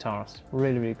fantastic guitarist.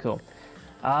 Really, really cool.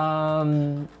 I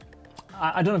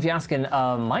don't know if you're asking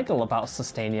Michael about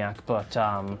Sustainiac, but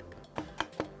I've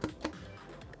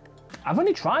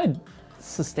only tried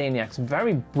Sustainiacs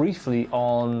very briefly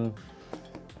on,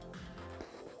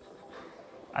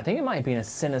 I think it might have been a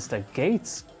Sinister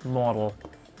Gates model.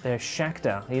 Their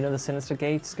Schecter, you know, the Sinister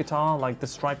Gates guitar, like the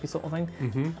stripy sort of thing.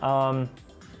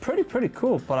 Pretty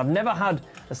cool, but I've never had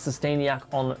a Sustainiac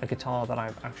on a guitar that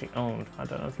I've actually owned. I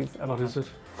don't know if you've ever. What is it?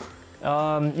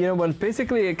 You know, well,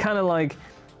 basically it kind of like,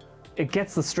 it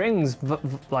gets the strings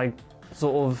like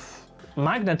sort of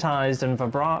magnetized and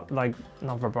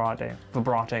vibrating,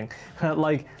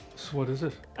 like. So what is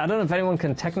it? I don't know if anyone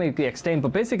can technically explain,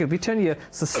 but basically if you turn your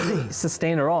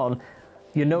sustainer on,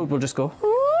 your note will just go.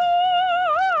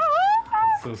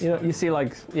 So you know, you see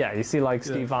like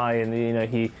Steve Vai, and you know,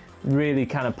 he really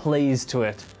kind of plays to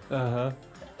it.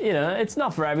 You know, it's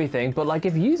not for everything, but like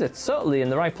if you use it subtly in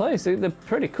the right place, they're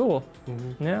pretty cool.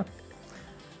 Yeah.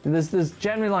 There's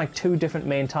generally like 2 different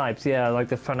main types. Yeah, like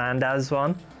the Fernandez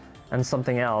one and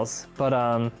something else.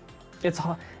 But it's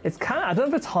kind of, I don't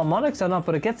know if it's harmonics or not,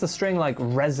 but it gets the string like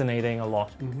resonating a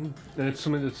lot. And it's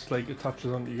something that's like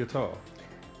attaches onto your guitar.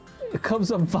 It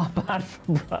comes up that bad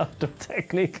from out of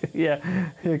technique. Yeah,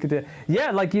 you could do.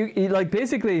 Yeah, like you like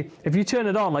basically if you turn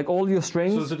it on, like all your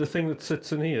strings. So is it a thing that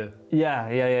sits in here?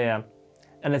 Yeah.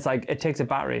 And it's like it takes a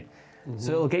battery,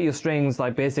 so it'll get your strings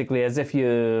like basically as if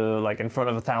you're like in front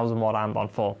of a 1,000-watt amp on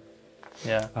full.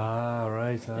 Yeah. Ah,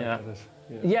 right. Yeah. Get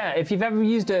it. Yeah, if you've ever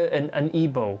used an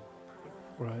E-bow,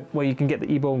 Right. where you can get the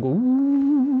E-bow and go.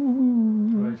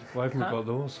 Ooh. Right. Why haven't we got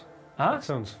those? Huh? That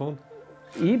sounds fun.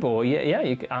 E-bow, yeah.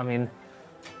 You can, I mean,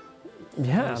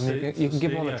 yeah. I See- mean, you can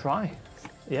give see, one yeah. a try.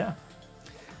 Yeah.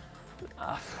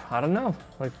 I don't know.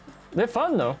 Like, they're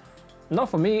fun though. Not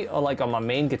for me or like on my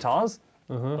main guitars,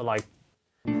 but like,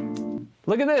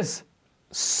 look at this.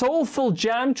 Soulful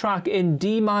jam track in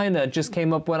D minor just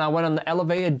came up when I went on the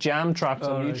elevated jam tracks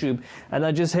on right. YouTube, and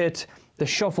I just hit the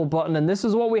shuffle button, and this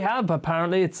is what we have.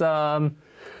 Apparently, it's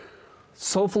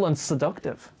soulful and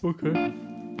seductive. Okay.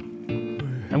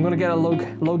 I'm gonna get a low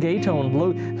gain tone,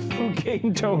 low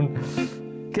gain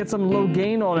tone. Get some low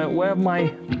gain on it. Where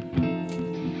my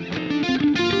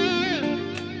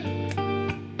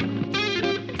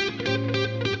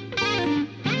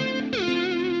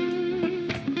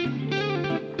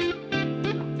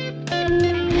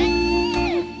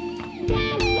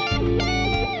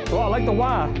oh, I like the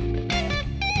wah.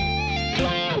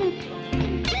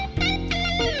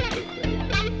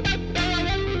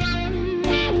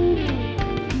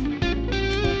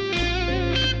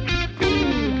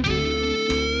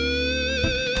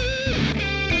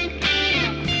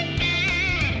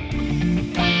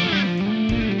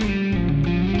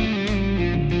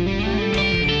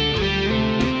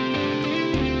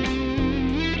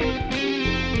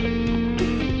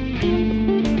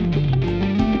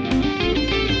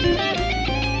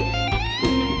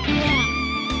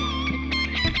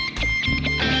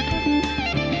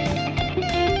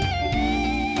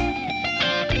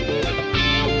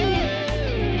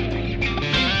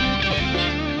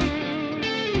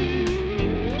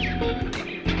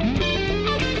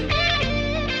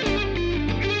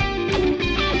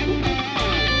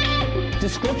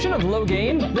 Description of low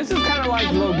gain. This is kind of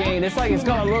like low gain. It's like it's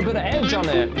got a little bit of edge on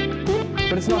it,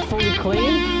 but it's not fully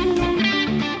clean.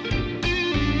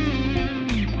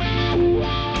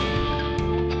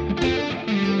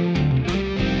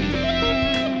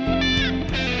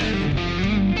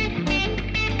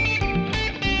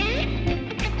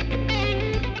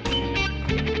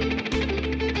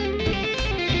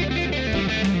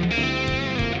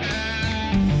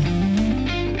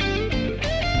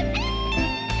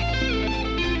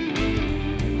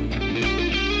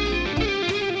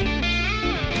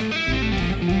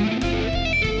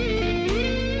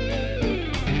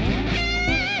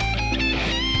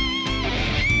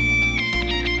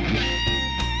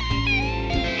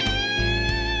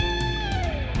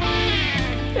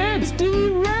 It's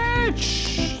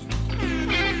D-Rich!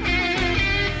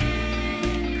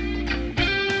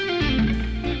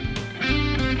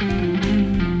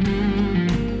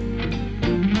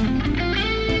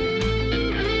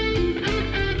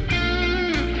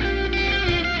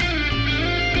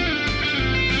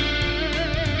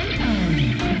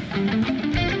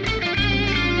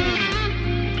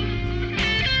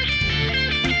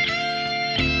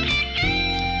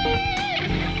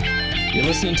 You're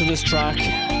listening to this track,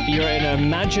 you're in an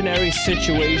imaginary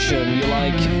situation, you're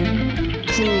like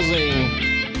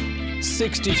cruising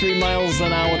 63 miles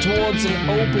an hour towards an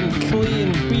open,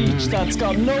 clean beach that's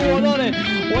got no one on it.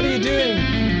 What are you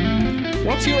doing?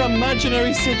 What's your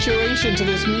imaginary situation to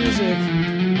this music?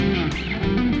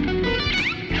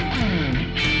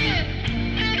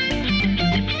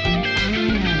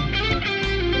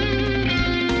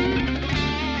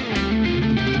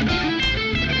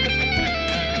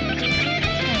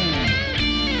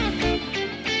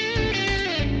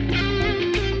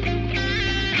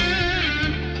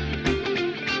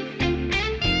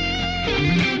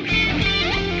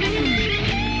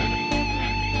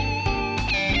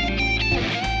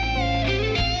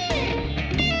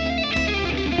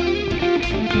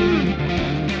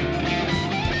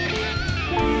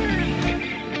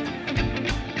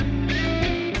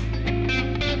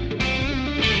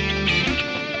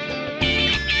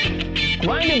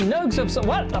 Grinding nugs of some,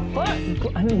 what the fuck?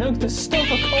 Nugs the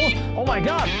stuff of coal. Oh my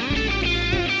god.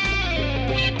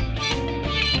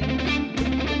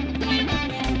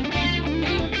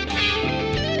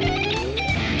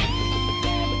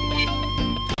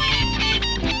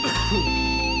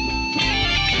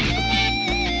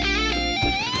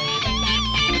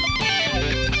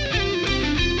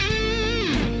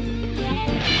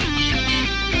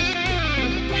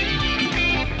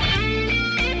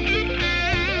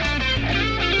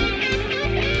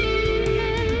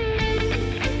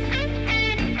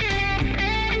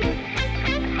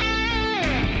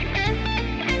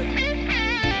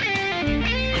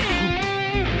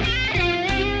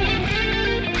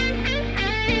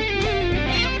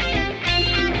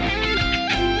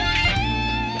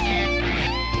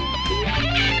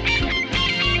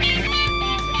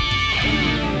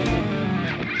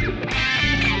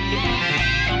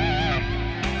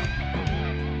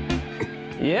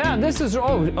 this is,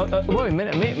 wait a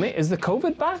minute, mate, is the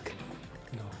COVID back?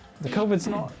 No. The COVID's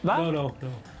not back? No.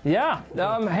 Yeah,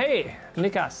 hey,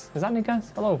 Nikas, is that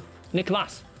Nikas? Hello,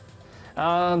 Niklas.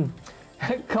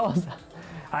 Cause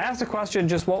I asked a question,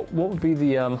 just what would be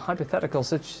the hypothetical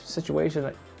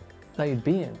situation that you'd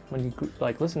be in when you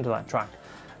like listen to that track?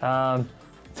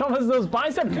 Thomas, those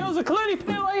bicep curls are clearly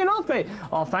paying off, mate.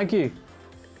 Oh, thank you.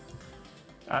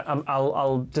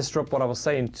 I'll disrupt what I was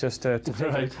saying just to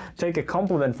take a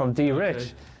compliment from D. Rich.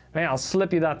 Okay. Man, I'll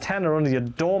slip you that tenner under your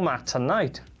doormat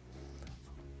tonight.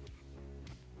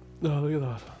 Oh, look at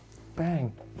that.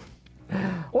 Bang.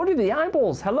 Order the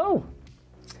eyeballs. Hello.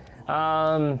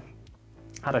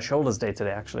 Had a shoulders day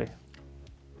today, actually.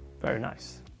 Very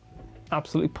nice.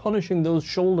 Absolutely punishing those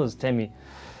shoulders, Timmy.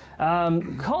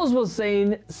 Cos was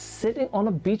saying, sitting on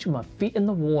a beach with my feet in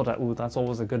the water. Ooh, that's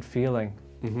always a good feeling.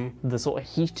 The sort of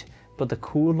heat, but the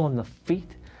cool on the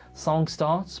feet. Song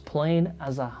starts playing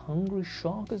as a hungry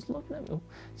shark is looking at me. Ooh,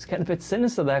 it's getting a bit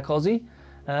sinister there, Cosy.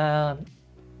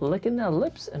 Licking their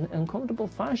lips in uncomfortable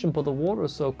fashion, but the water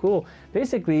is so cool.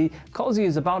 Basically, Cosy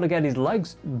is about to get his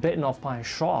legs bitten off by a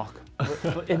shark.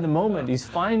 But in the moment, he's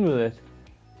fine with it.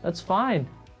 That's fine.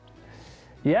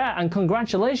 Yeah, and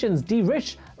congratulations, D.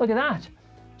 Rich. Look at that.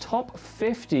 Top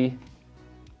 50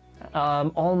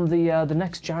 on the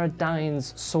next Jared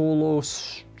Dines solo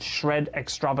shred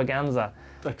extravaganza.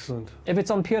 Excellent. If it's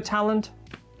on pure talent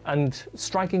and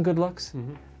striking good looks,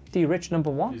 D. Rich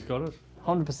 #1. He's got it.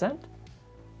 100%.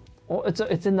 Or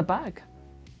it's in the bag.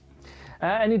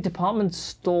 Any department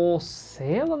store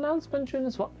sale announcement during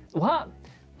this? What?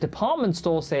 Department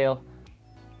store sale?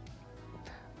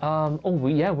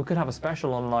 We could have a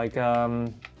special on like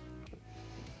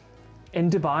in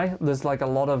Dubai. There's like a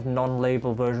lot of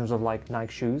non-label versions of like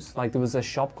Nike shoes. Like there was a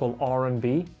shop called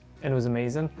R&B, and it was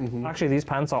amazing. Actually, these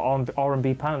pants are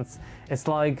R&B pants. It's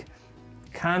like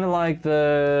kind of like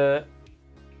the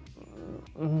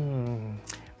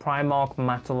Primark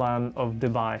Matalan of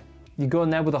Dubai. You go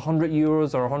in there with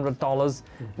 €100 or $100,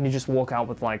 and you just walk out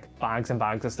with like bags and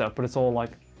bags of stuff. But it's all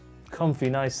like comfy,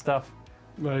 nice stuff.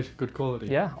 Right, good quality.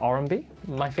 Yeah, R&B.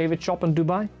 My favorite shop in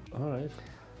Dubai. All right.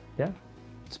 Yeah,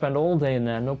 spend all day in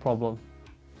there, no problem.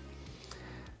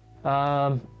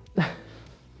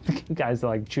 Guys are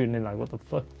like tuning in, like, what the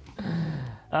fuck?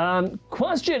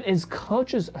 Question: is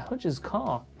Hutch's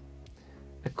car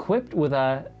equipped with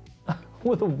a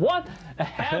what? A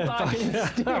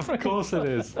hairbag? Of course it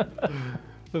is.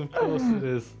 Of course it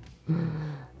is.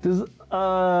 Does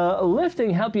lifting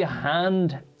help your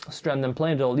hand strength and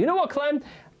playing at all? You know what, Clem?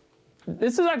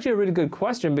 This is actually a really good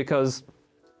question because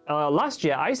last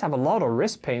year I used to have a lot of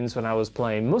wrist pains when I was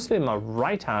playing, mostly in my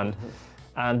right hand.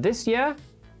 And this year,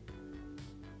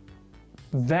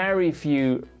 very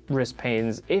few wrist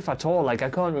pains, if at all. Like I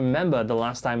can't remember the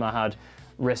last time I had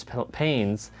wrist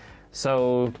pains.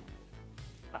 So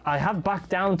I have backed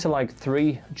down to like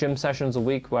 3 gym sessions a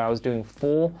week where I was doing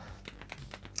 4.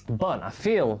 But I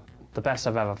feel the best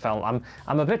I've ever felt. I'm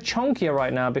a bit chunkier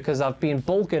right now because I've been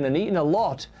bulking and eating a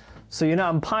lot. So, you know,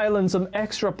 I'm piling some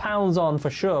extra pounds on for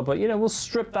sure. But, you know, we'll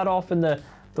strip that off in the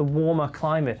warmer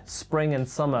climate, spring and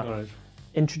summer. Right.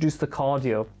 Introduce the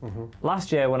cardio.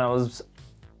 Last year when I was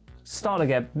starting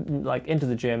to get like into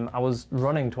the gym, I was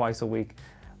running twice a week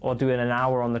or doing an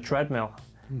hour on the treadmill.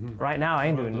 Right now, I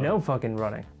ain't doing no fucking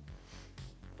running.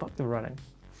 Fuck the running.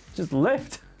 Just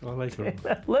lift. I like it.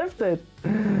 Lift it.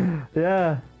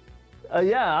 Yeah.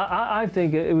 I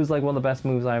think it was like one of the best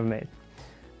moves I ever made.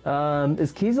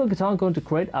 Is Kiesel Guitar going to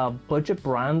create a budget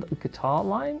brand guitar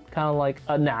line? Kind of like,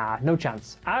 nah, no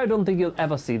chance. I don't think you'll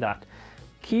ever see that.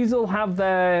 Kiesel have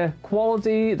their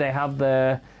quality, they have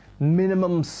their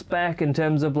minimum spec in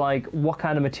terms of like what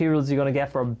kind of materials you're going to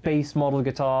get for a base model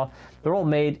guitar. They're all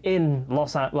made in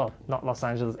not Los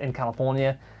Angeles, in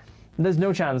California. There's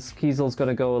no chance Kiesel's going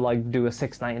to go like do a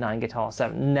 $699 guitar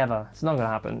set. Never. It's not going to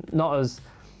happen.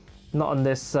 Not in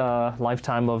this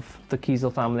lifetime of the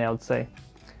Kiesel family, I would say.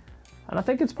 And I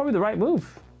think it's probably the right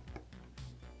move.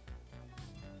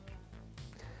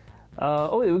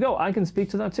 Here we go. I can speak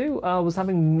to that too. I was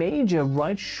having major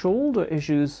right shoulder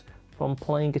issues from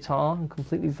playing guitar and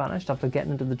completely vanished after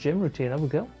getting into the gym routine. There we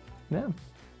go.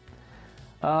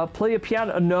 Yeah. Play a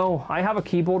piano? No, I have a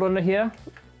keyboard under here.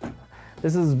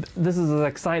 This is as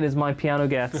exciting as my piano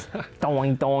gets.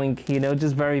 Doink doink, you know,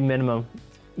 just very minimum.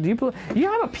 Do you play?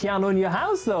 You have a piano in your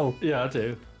house though? Yeah, I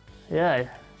do. Yeah.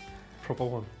 Proper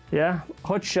one. Yeah.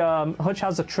 Hutch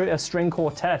has a string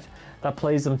quartet that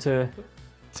plays them to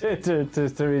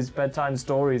his bedtime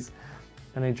stories,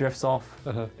 and he drifts off,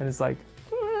 and it's like.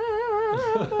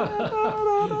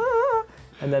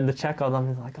 And then the check on them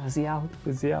is like, oh, is he out?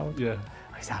 Is he out? Yeah.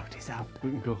 I he's out, he's out. We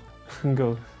can go.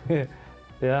 Go.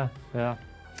 Yeah, yeah.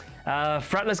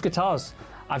 Fretless guitars.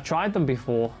 I've tried them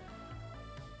before.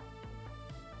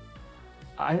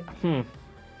 I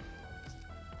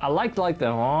like the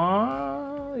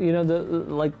you know,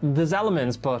 like there's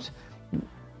elements, but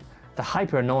they're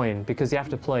hyper annoying because you have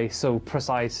to play so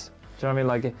precise. Do you know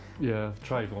what I mean? Like, yeah, I've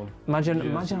tried one. Imagine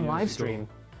a live stream.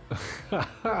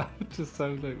 It just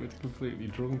sounds like we're completely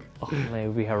drunk. Oh, man, it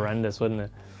would be horrendous, wouldn't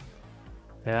it?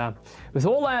 Yeah. With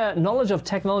all their knowledge of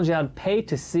technology, I'd pay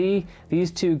to see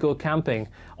these two go camping.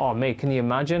 Oh, mate, can you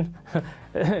imagine?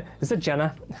 Is it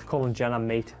Jenna? Calling Jenna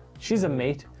mate. She's a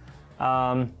mate.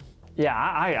 Yeah,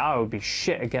 I would be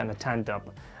shit at getting a tent up.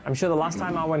 I'm sure the last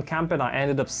time I went camping, I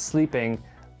ended up sleeping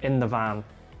in the van.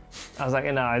 I was like,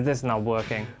 no, this is not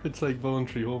working. It's like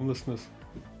voluntary homelessness.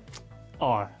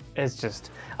 Oh, it's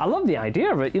just, I love the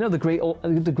idea of it. You know, the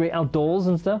great outdoors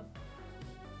and stuff.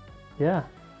 Yeah.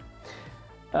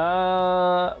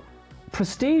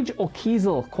 Prestige or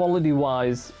Kiesel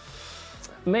quality-wise,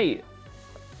 mate.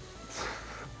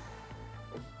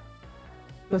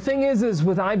 The thing is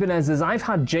with Ibanez's, I've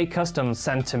had J Customs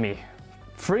sent to me,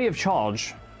 free of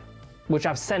charge, which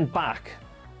I've sent back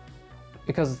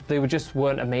because they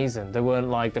weren't amazing. They weren't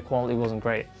like, the quality wasn't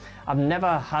great. I've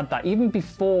never had that. Even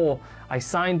before I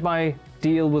signed my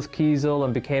deal with Kiesel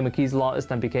and became a Kiesel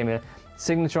artist and became a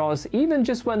signature artist, even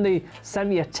just when they sent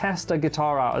me a tester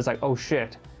guitar out, I was like, oh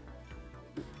shit,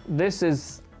 this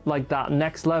is like that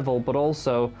next level, but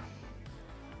also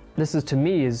this is, to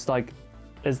me, is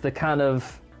the kind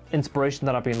of inspiration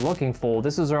that I've been looking for.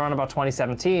 This was around about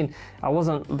 2017. I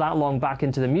wasn't that long back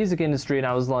into the music industry, and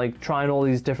I was like trying all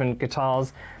these different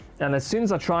guitars. And as soon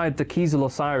as I tried the Kiesel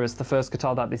Osiris, the first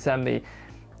guitar that they sent me,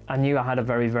 I knew I had a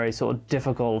very, very sort of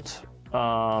difficult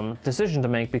decision to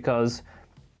make, because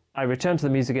I returned to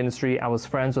the music industry. I was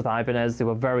friends with Ibanez. They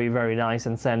were very, very nice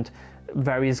and sent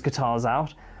various guitars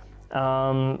out.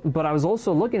 But I was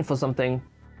also looking for something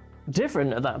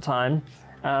different at that time.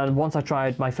 And once I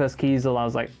tried my first Kiesel, I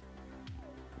was like,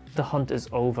 the hunt is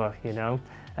over, you know?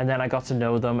 And then I got to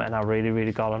know them, and I really,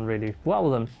 really got on really well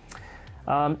with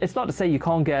them. It's not to say you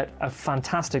can't get a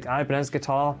fantastic Ibanez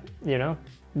guitar, you know?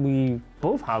 We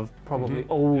both have probably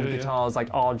old guitars like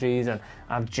RGs, and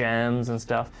I have gems and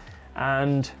stuff.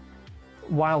 And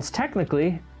whilst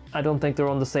technically, I don't think they're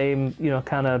on the same, you know,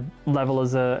 kind of level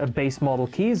as a base model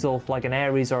Kiesel, like an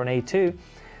Aries or an A2,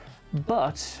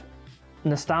 but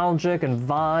nostalgic and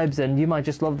vibes, and you might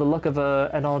just love the look of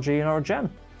an RG or a gem.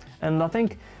 And I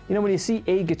think, you know, when you see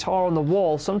a guitar on the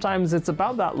wall, sometimes it's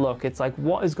about that look. It's like,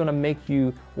 what is going to make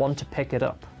you want to pick it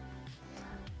up?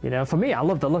 You know, for me, I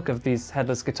love the look of these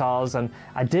headless guitars, and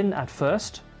I didn't at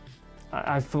first.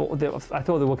 I thought they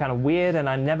were kind of weird, and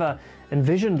I never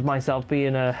envisioned myself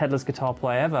being a headless guitar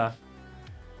player ever.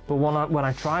 But when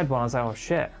I tried one, I was like, oh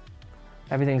shit,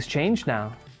 everything's changed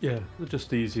now. Yeah, they're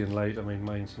just easy and light. I mean,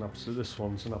 this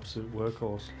one's an absolute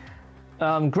workhorse.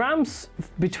 Grams,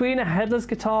 between a headless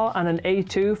guitar and an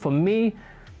A2, for me,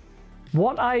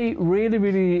 what I really,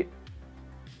 really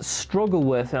struggle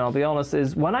with, and I'll be honest,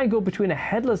 is when I go between a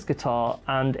headless guitar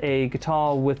and a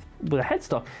guitar with a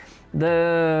headstock,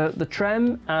 the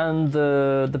trem and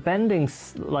the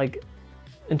bendings, like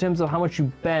in terms of how much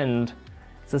you bend,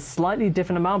 it's a slightly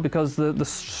different amount, because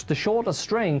the shorter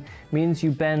string means you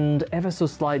bend ever so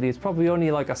slightly. It's probably only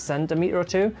like a centimeter or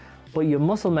two, but your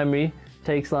muscle memory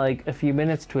takes like a few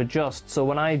minutes to adjust. So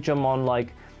when I jump on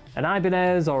like an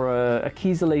Ibanez or a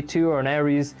Kiesel A2 or an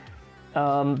Aries,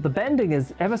 the bending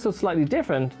is ever so slightly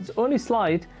different. It's only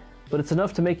slight, but it's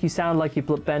enough to make you sound like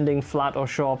you're bending flat or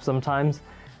sharp sometimes.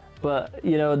 But,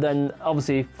 you know, then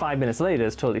obviously 5 minutes later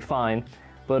is totally fine.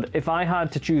 But if I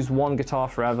had to choose one guitar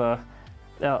forever,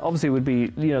 obviously it would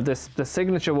be, you know, the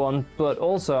signature one, but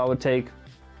also I would take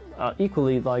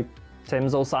equally like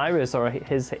Tim's Osiris or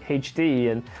his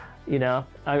HD, and, you know,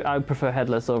 I prefer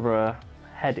headless over a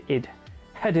headed,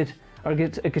 or a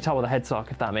guitar with a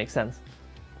headstock, if that makes sense.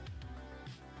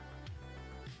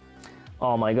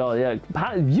 Oh my god,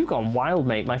 yeah, you've gone wild,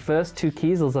 mate. My first two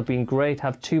Kiesels have been great.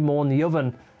 Have two more in the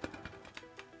oven.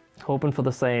 Hoping for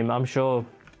the same, I'm sure.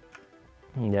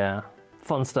 Yeah,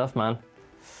 fun stuff, man.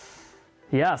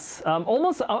 Yes,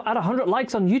 almost at 100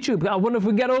 likes on YouTube. I wonder if we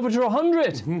can get over to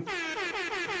 100.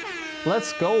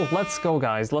 Let's go,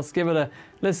 guys. Let's give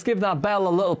that bell a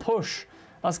little push.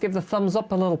 Let's give the thumbs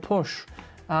up a little push,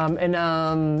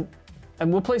 and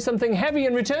we'll play something heavy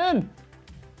in return.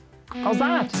 How's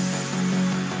that?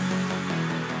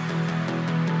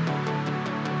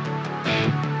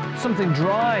 Something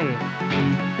dry.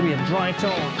 Give me a dry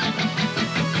tone.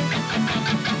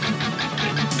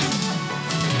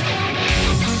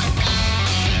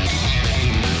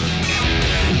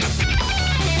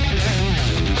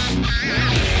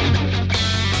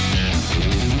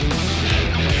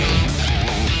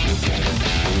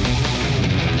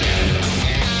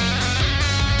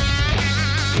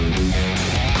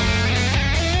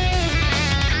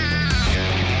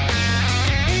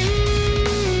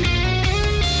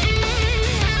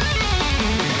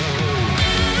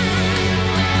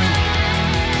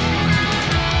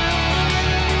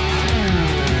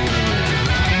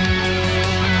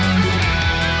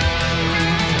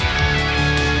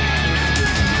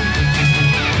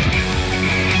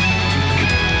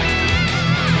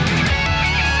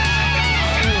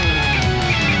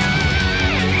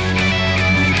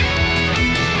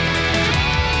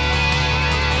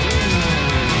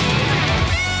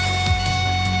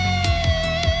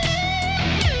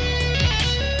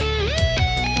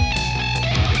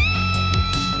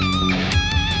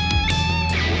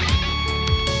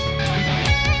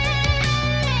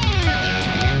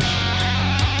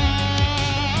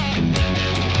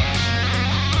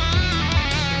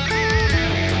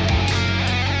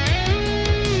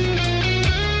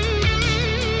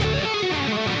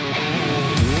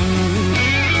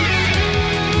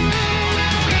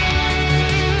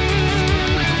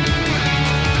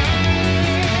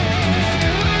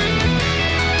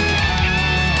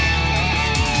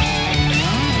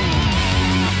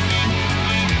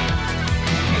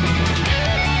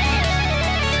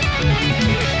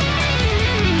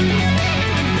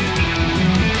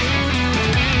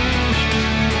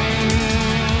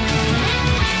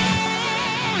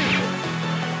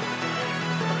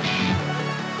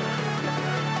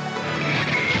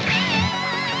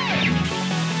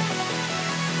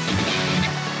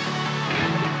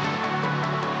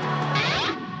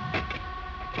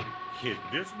 hit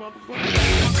this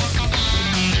motherfucker.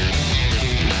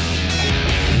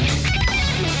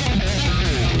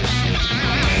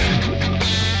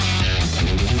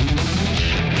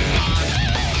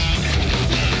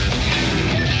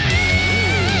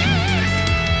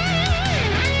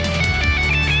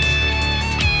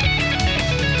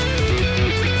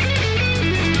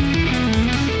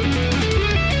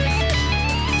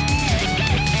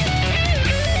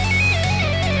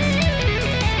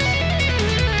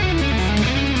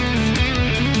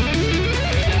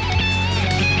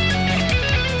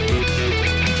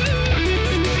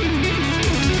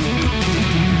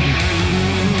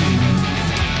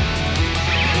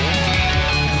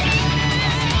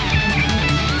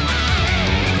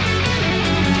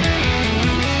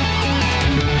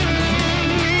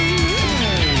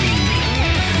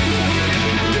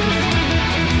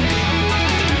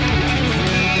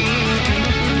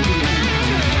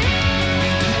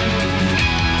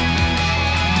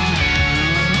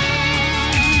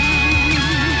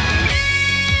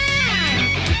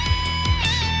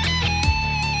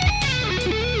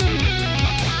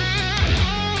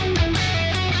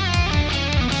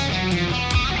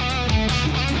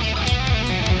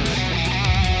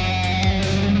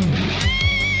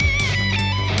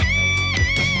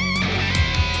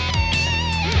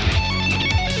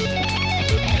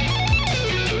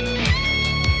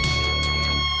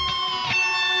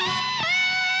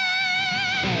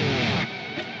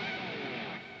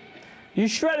 You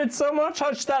shredded so much,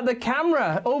 Hutch, that the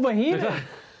camera overheated.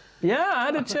 Yeah, I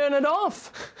had to turn it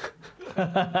off.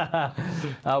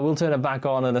 We'll turn it back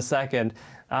on in a second.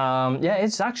 Yeah,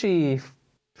 it's actually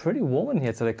pretty warm in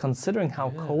here today, considering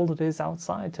how cold it is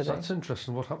outside today. That's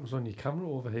interesting. What happens when your camera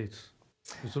overheats?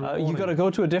 Is there a You warning? got to go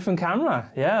to a different camera.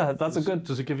 Yeah, that's a good...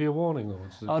 Does it give you a warning though?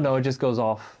 Oh no, it just goes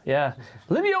off. Yeah.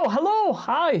 Livio, hello,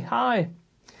 hi.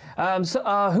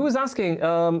 Who was asking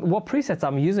what presets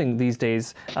I'm using these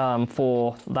days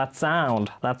for that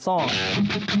sound, that song?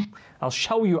 I'll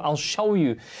show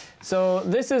you. So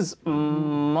this is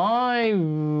my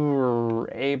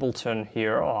Ableton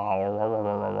here.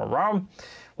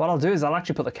 What I'll do is I'll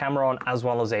actually put the camera on as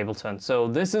well as Ableton. So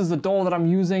this is the DAW that I'm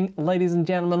using, ladies and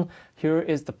gentlemen. Here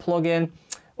is the plugin.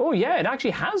 Oh yeah, it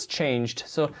actually has changed.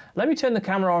 So let me turn the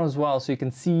camera on as well so you can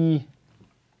see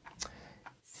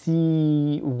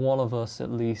one of us at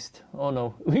least. Oh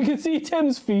no, we can see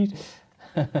Tim's feet.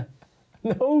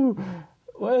 No,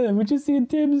 well, we're just seeing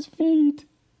Tim's feet.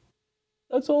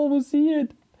 That's all we're seeing.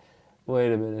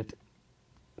 Wait a minute.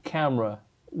 Camera.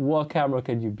 What camera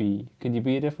can you be? Can you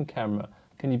be a different camera?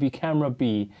 Can you be camera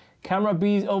B? Camera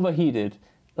B is overheated.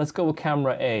 Let's go with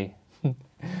camera A.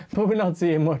 But we're not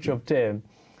seeing much of Tim.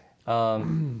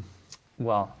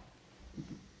 Well.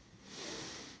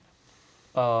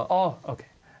 Oh, okay.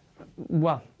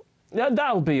 Well,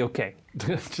 that'll be okay.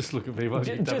 Just look at me while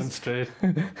you demonstrate.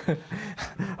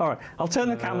 All right, I'll turn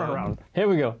the camera around. Here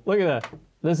we go. Look at that.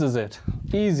 This is it.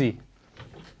 Easy.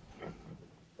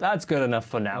 That's good enough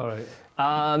for now. All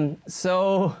right.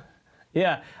 So,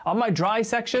 yeah, on my dry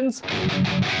sections,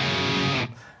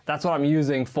 that's what I'm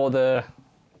using for the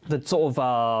sort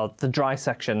of the dry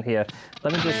section here.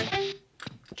 Let me just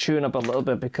tune up a little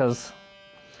bit because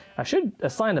I should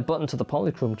assign a button to the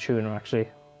polychrome tuner actually.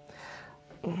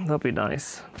 That'd be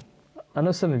nice. I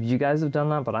know some of you guys have done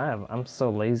that, but I'm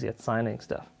so lazy at signing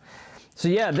stuff. So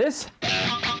yeah, this.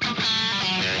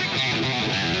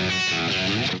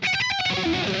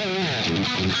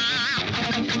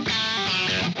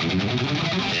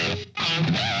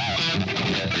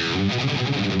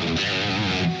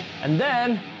 And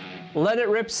then let it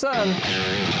rip, son.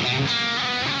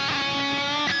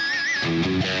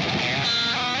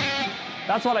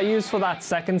 That's what I use for that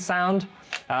second sound.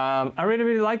 I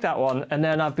really like that one. And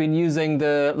then I've been using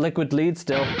the liquid lead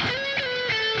still.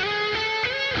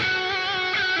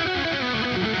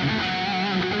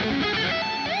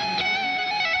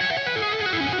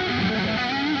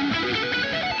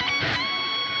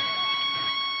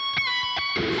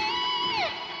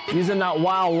 Using that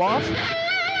wild lot.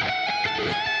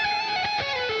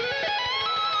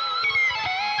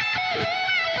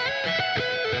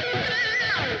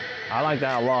 I like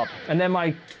that a lot. And then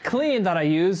my clean that I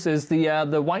use is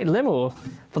the white limo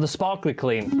for the sparkly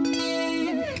clean.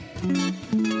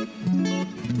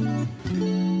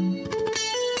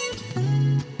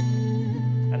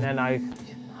 And then I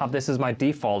have this as my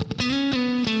default.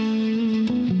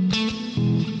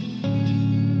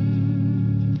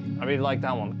 I really like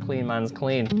that one. Clean man's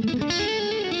clean.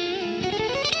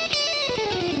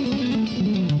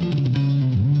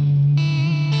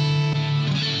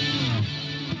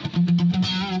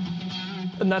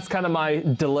 And that's kind of my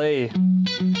delay.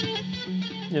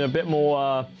 you know, a bit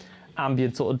more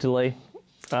ambient sort of delay.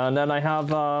 And then I have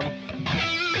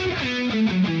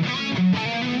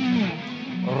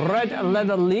red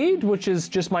leather lead, which is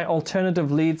just my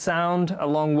alternative lead sound,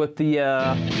 along with the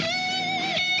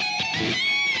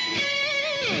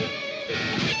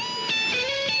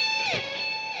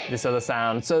this other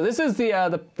sound. So this is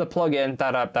the plugin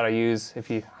that I use, if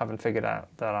you haven't figured that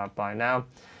out by now.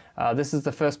 This is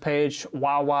the first page,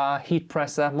 wah heat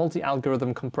presser,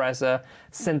 multi-algorithm compressor,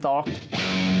 synth oct.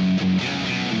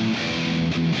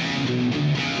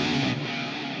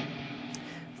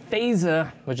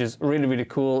 Phaser, which is really, really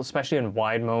cool, especially in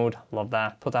wide mode. Love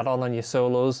that. Put that on your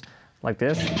solos like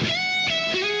this.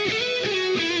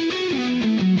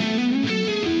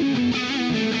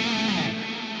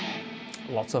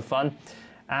 Lots of fun.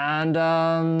 And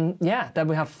yeah, then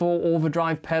we have 4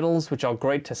 overdrive pedals, which are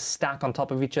great to stack on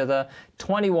top of each other.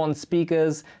 21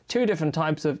 speakers, 2 different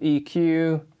types of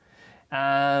EQ,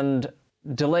 and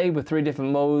delay with 3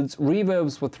 different modes,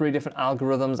 reverbs with 3 different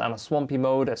algorithms, and a swampy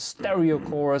mode, a stereo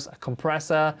chorus, a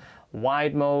compressor,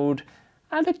 wide mode,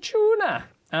 and a tuner.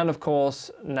 And of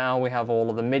course, now we have all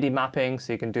of the MIDI mapping,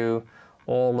 so you can do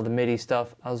all of the MIDI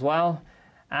stuff as well.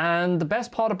 And the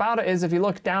best part about it is if you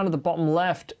look down at the bottom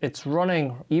left, it's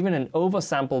running even in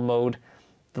oversample mode.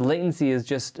 The latency is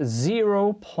just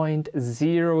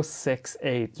 0.068.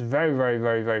 It's very, very,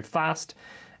 very, very fast,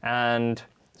 and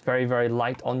it's very, very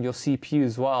light on your CPU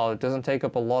as well. It doesn't take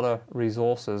up a lot of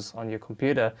resources on your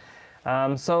computer.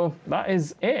 So that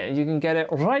is it. You can get it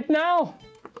right now.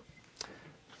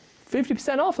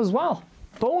 50% off as well.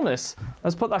 Bonus.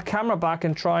 Let's put that camera back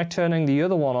and try turning the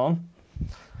other one on.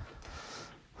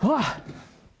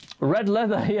 Red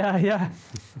leather, yeah.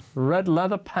 Red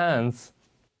leather pants.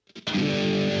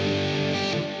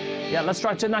 Yeah, let's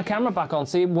try turn that camera back on,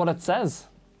 see what it says.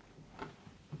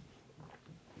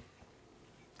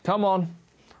 Come on.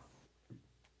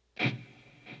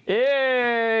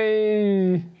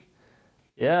 Yay!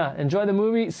 Yeah, enjoy the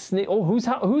movie. Oh, who's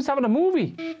having a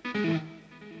movie?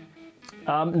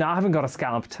 No, I haven't got a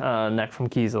scalloped neck from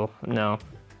Kiesel, no.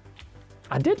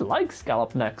 I did like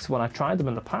scalloped necks when I tried them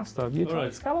in the past, though. Have you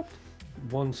tried scalloped?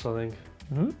 Once, I think.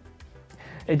 Mm-hmm.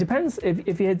 It depends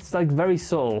if it's like very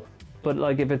subtle, but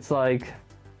like if it's like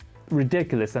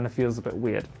ridiculous, then it feels a bit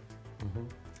weird. Mm-hmm.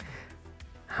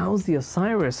 How's the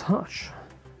Osiris Hutch?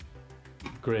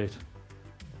 Great.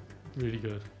 Really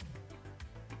good.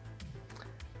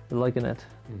 You're liking it?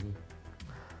 Mm-hmm.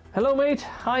 Hello, mate.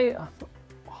 Hi.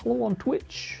 Hello on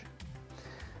Twitch.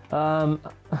 How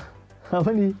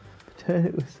many...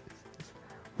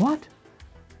 What?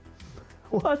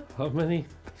 What? How many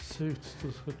suits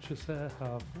does Hutch's hair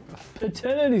have?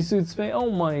 Paternity suits, mate.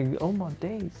 Oh my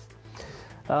days.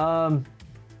 Am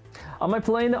I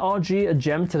playing RG a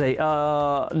gem today?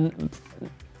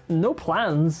 No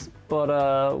plans,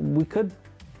 but we could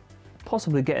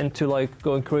possibly get into like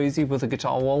going crazy with a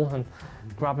guitar wall and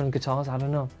grabbing guitars. I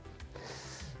don't know.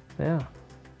 Yeah.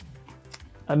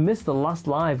 I missed the last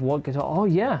live. What guitar? Oh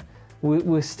yeah.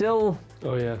 We're still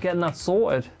getting that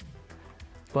sorted,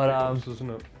 but pickups,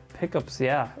 isn't it? Pickups,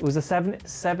 yeah. It was a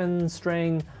seven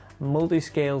string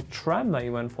multi-scale trem that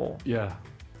you went for. Yeah.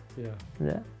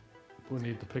 We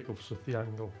need the pickups with the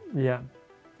angle. Yeah,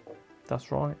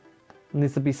 that's right. It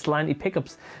needs to be slanty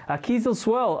pickups. Kiesel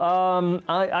Swirl.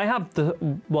 I have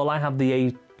the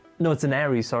A. No, it's an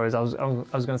Aries. Sorry, I was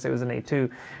going to say it was an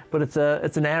A2, but it's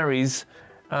an Aries,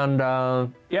 and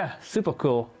yeah, super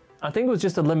cool. I think it was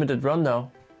just a limited run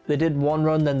though. They did one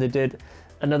run, then they did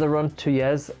another run 2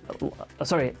 years.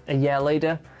 Sorry, a year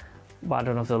later. But I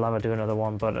don't know if they'll ever do another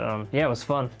one. But yeah, it was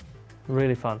fun,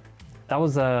 really fun. That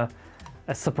was a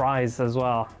surprise as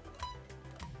well.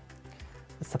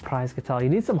 A surprise guitar. You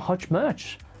need some Hutch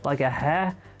merch, like a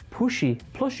hair plushie.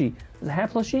 Is it a hair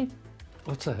plushie?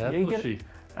 What's a hair plushie?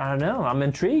 I don't know. I'm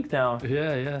intrigued now.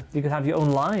 Yeah. You could have your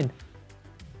own line.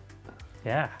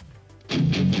 Yeah.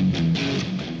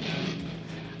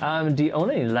 Do you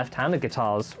own any left-handed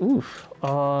guitars? Oof.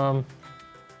 I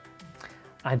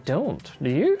don't. Do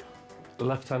you? A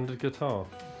left-handed guitar?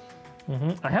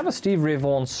 Mm-hmm. I have a Steve Ray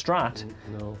Vaughan Strat.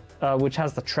 No. Which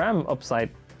has the trem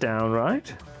upside down,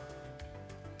 right?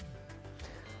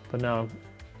 But no.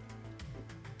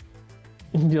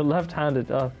 You're left-handed.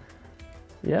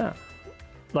 Yeah.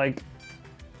 Like,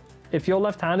 if you're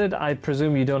left-handed, I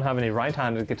presume you don't have any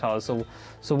right-handed guitars.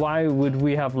 So why would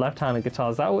we have left-handed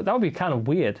guitars? That would be kind of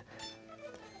weird.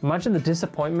 Imagine the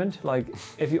disappointment, like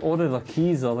if you ordered a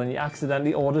Kiesel and you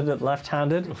accidentally ordered it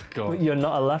left-handed. Oh, God. You're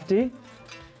not a lefty.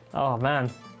 Oh man.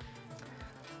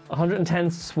 110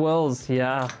 swirls,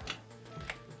 yeah.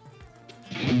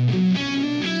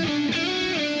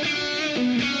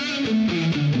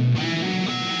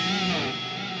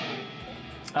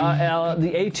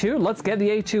 The A2, let's get the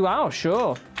A2 out,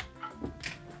 sure.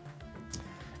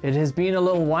 It has been a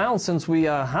little while since we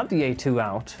had the A2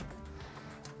 out.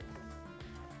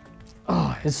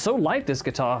 Oh, it's so light, this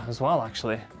guitar, as well,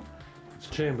 actually. It's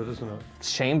chambered, isn't it?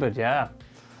 It's chambered, yeah.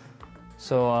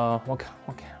 So,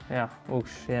 yeah,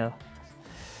 oosh, yeah.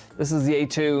 This is the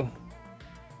A2.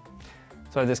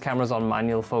 Sorry, this camera's on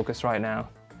manual focus right now.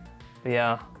 But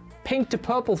yeah, pink to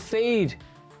purple fade.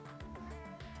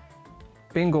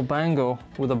 Bingo bango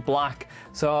with a black.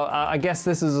 So I guess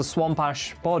this is a Swamp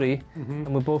Ash body,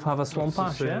 and we both have a Swamp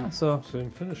Ash, yeah. So same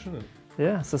finish, isn't it?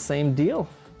 yeah, it's the same deal.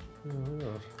 Yeah.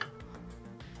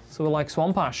 So we like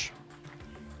Swamp Ash.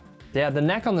 Yeah, the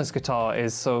neck on this guitar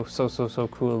is so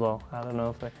cool though. I don't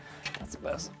know if that's the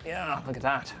best. Yeah, look at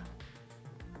that.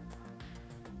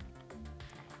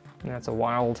 Yeah, it's a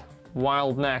wild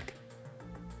neck.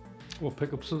 What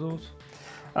pickups are those?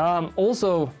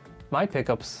 Also, my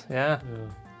pickups, yeah.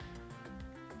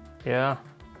 Yeah,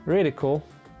 really cool.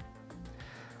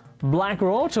 Black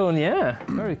raw tone, yeah,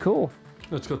 very cool.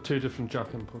 It's got 2 different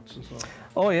jack inputs as well.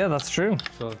 Oh yeah, that's true.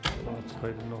 So that's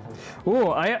quite a novel.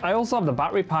 Oh, I also have the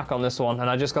battery pack on this one, and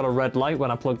I just got a red light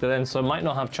when I plugged it in, so it might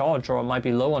not have charge, or it might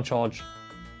be low on charge.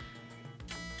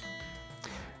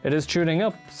 It is tuning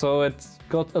up, so it's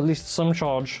got at least some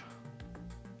charge.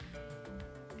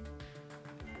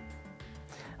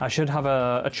 I should have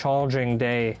a charging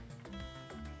day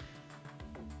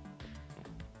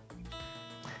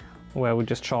where we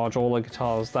just charge all the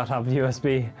guitars that have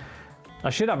USB. I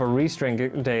should have a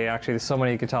restring day, actually. There's so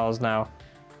many guitars now.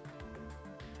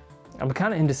 I'm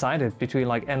kind of undecided between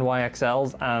like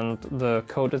NYXLs and the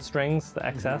coated strings, the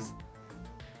XS.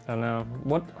 I don't know.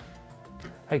 What?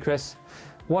 Hey Chris,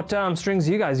 what strings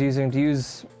are you guys using? Do you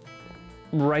use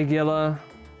regular?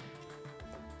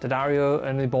 D'Addario,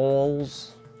 any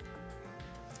balls?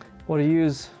 What do you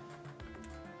use?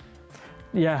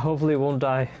 Yeah, hopefully it won't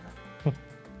die.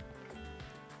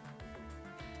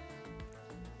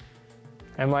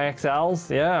 MYXLs?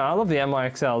 Yeah, I love the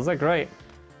MYXLs, they're great.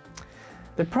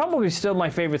 They're probably still my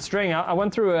favorite string. I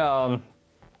went through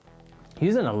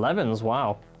using 11s,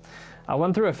 wow. I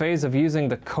went through a phase of using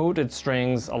the coated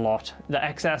strings a lot. The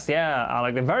XS, yeah, I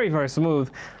like they're very smooth.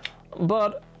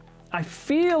 But I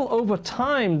feel over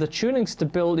time the tuning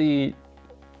stability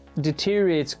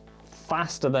deteriorates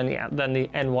faster than the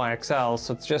NYXL,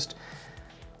 so it's just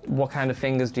what kind of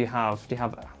fingers do you have? Do you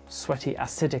have sweaty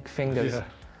acidic fingers? Yeah.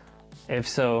 If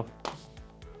so,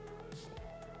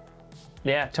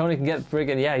 yeah, Tony can get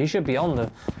friggin', yeah, you should be on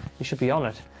it.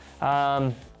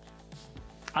 AliExpress,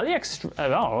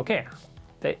 oh, okay.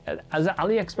 Is it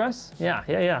AliExpress? Yeah.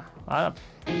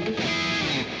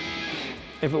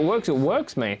 If it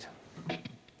works, mate.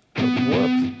 It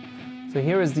works. So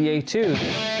here is the A2.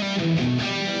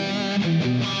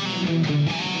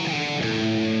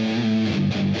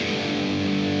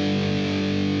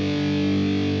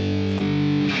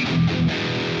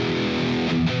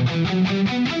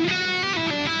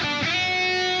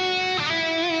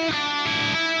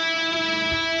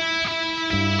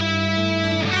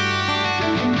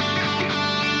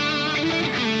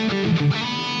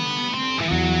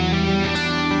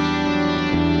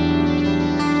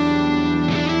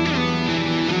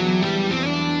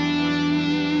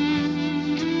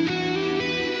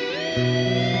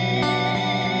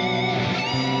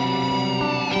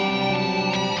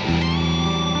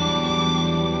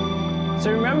 So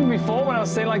remember before when I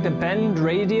was saying like the bend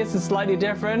radius is slightly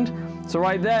different? So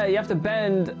right there, you have to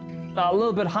bend a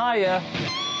little bit higher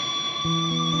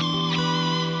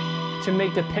to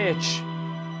make the pitch,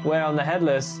 where on the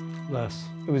headless, Less.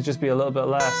 it would just be a little bit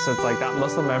less. So it's like that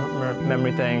muscle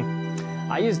memory thing.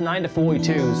 I use 9 to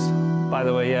 42s, by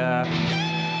the way, yeah.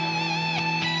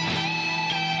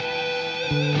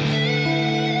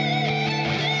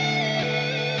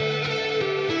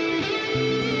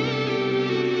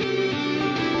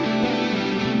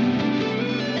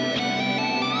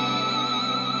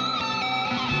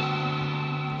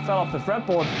 Fell off the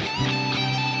fretboard.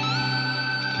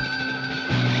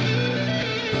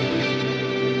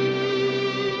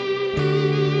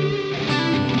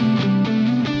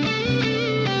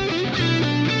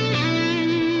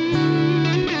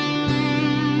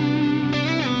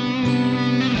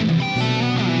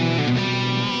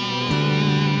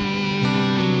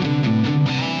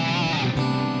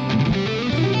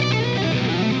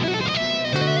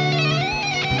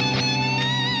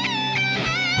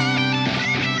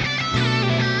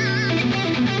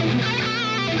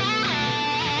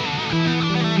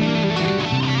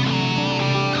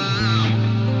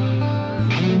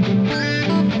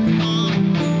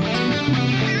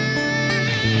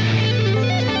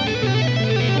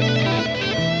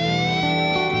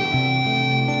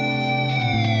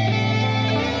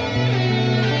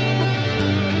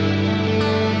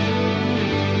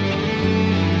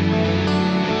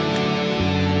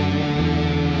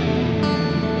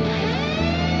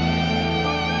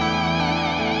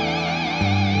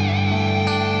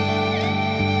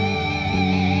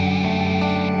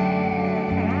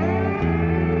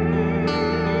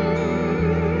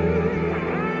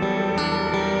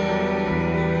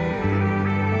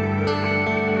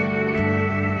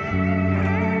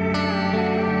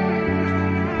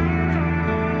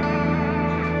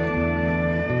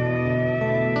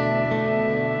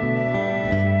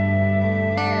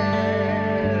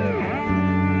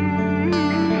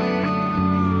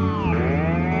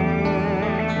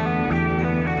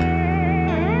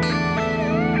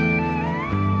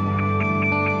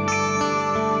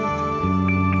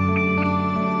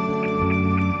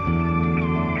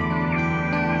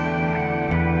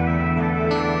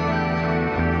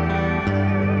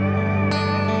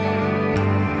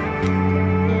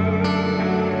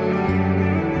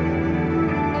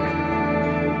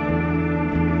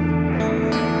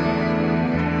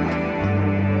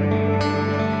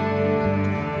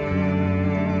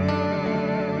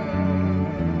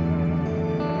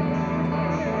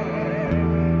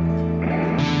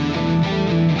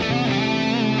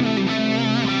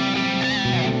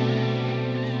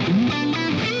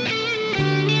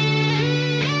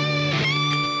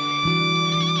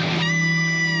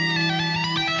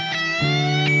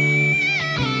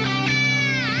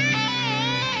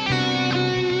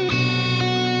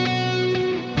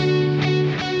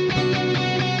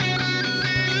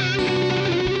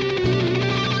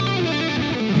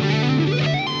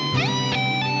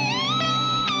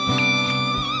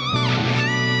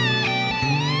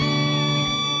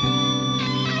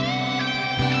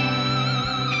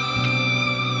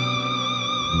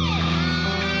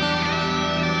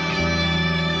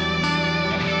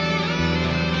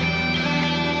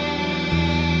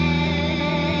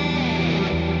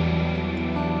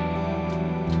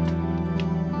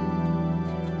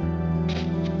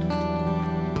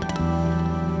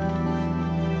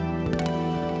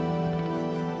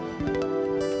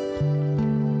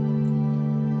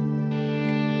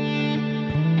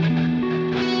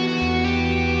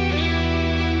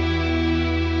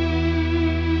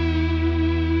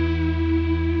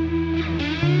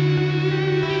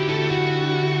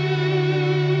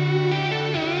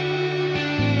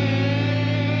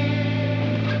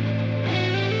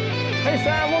 Hey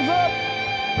Sam, what's up?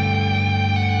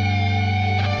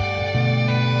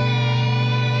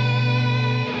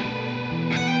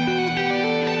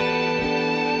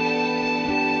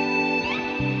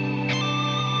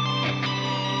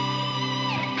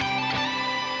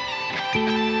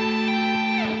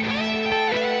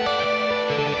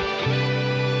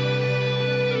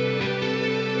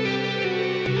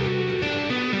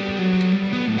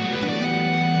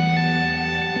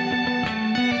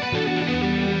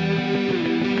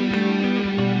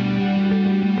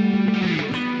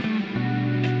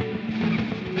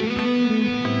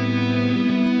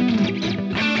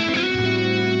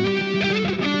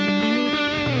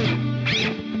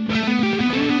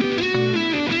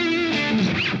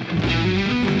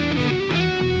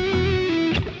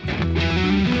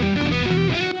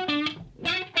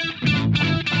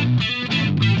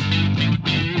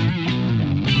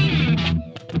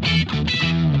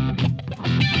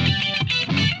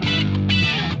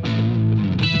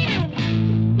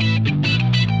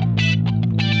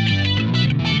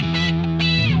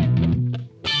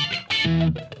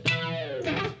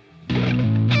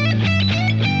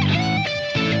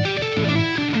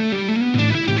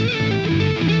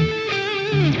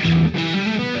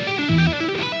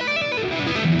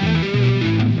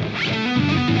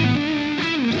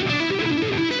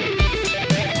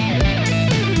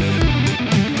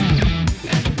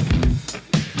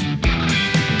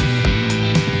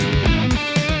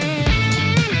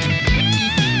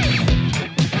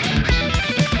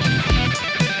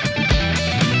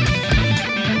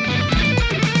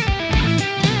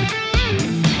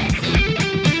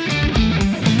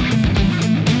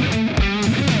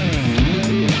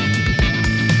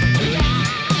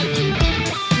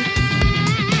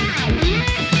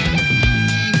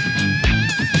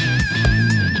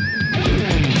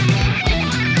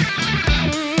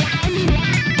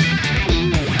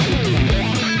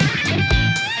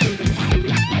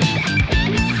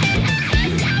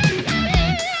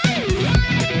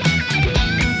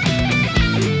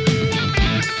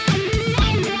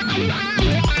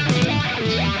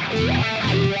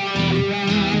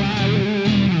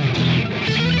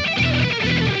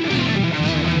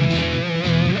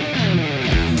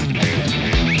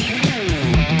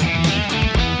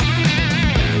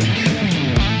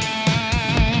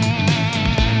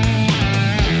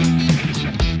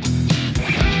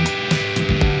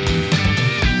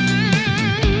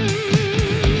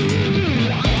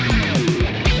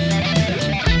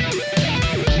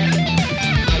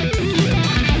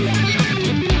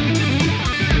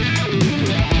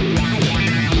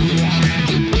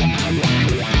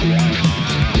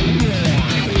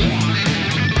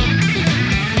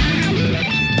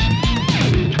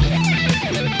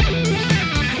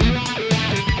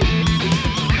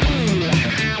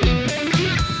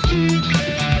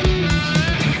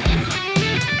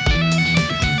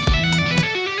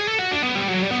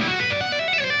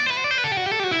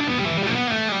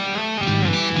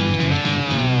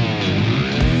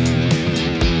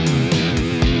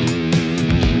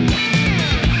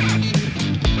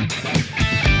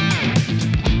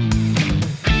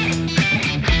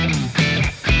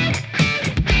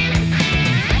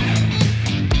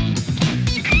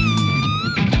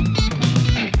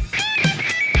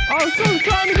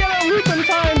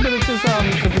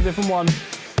 Different one.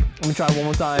 Let me try one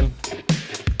more time.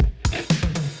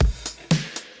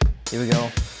 Here we go.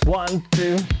 1,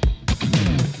 2.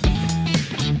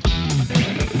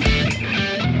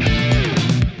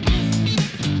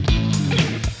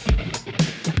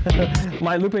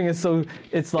 My looping is so,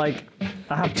 it's like,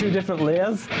 I have 2 different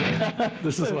layers.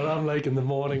 This is what I'm like in the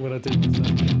morning when I do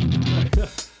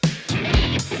this.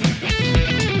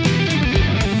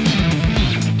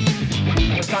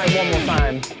 Let's try it one more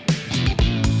time.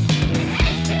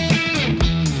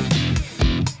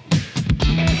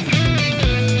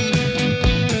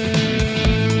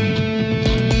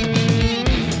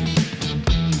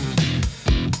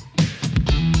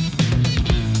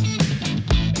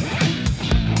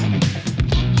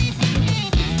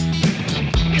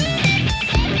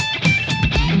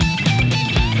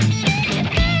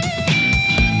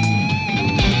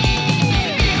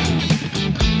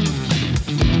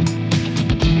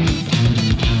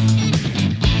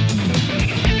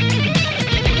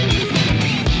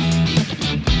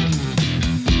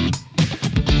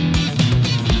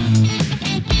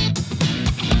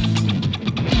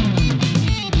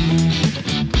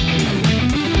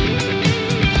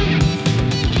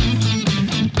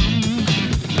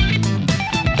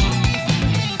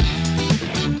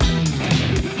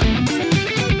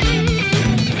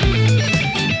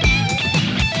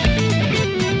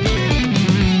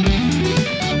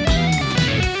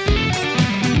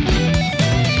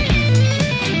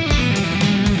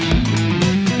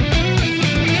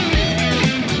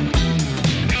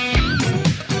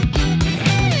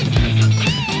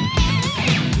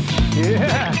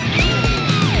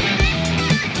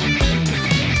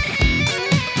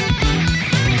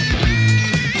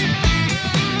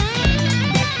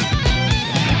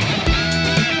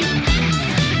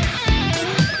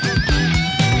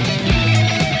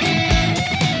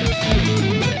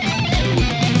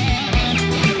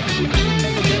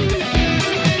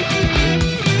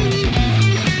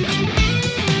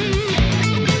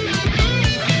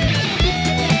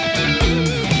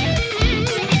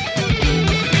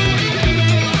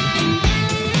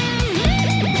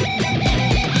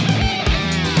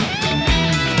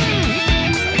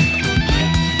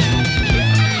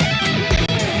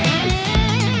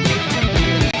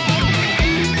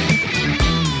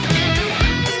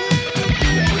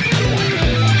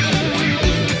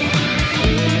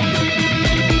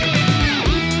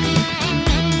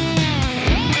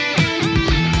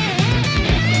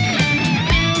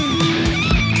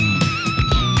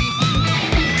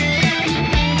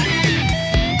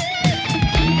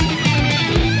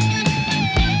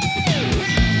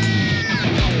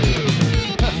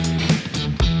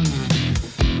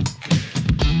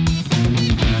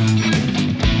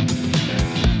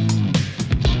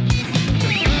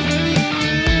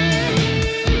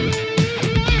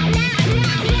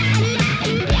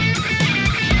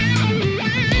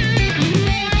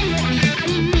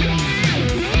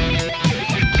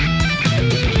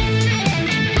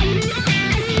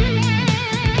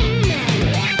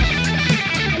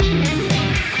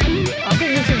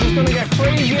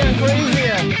 crazier and crazier.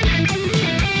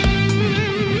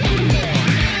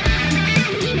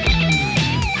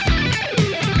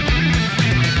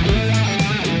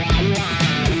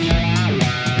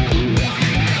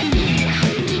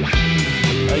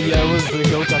 Yeah, it was the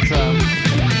Gota tram.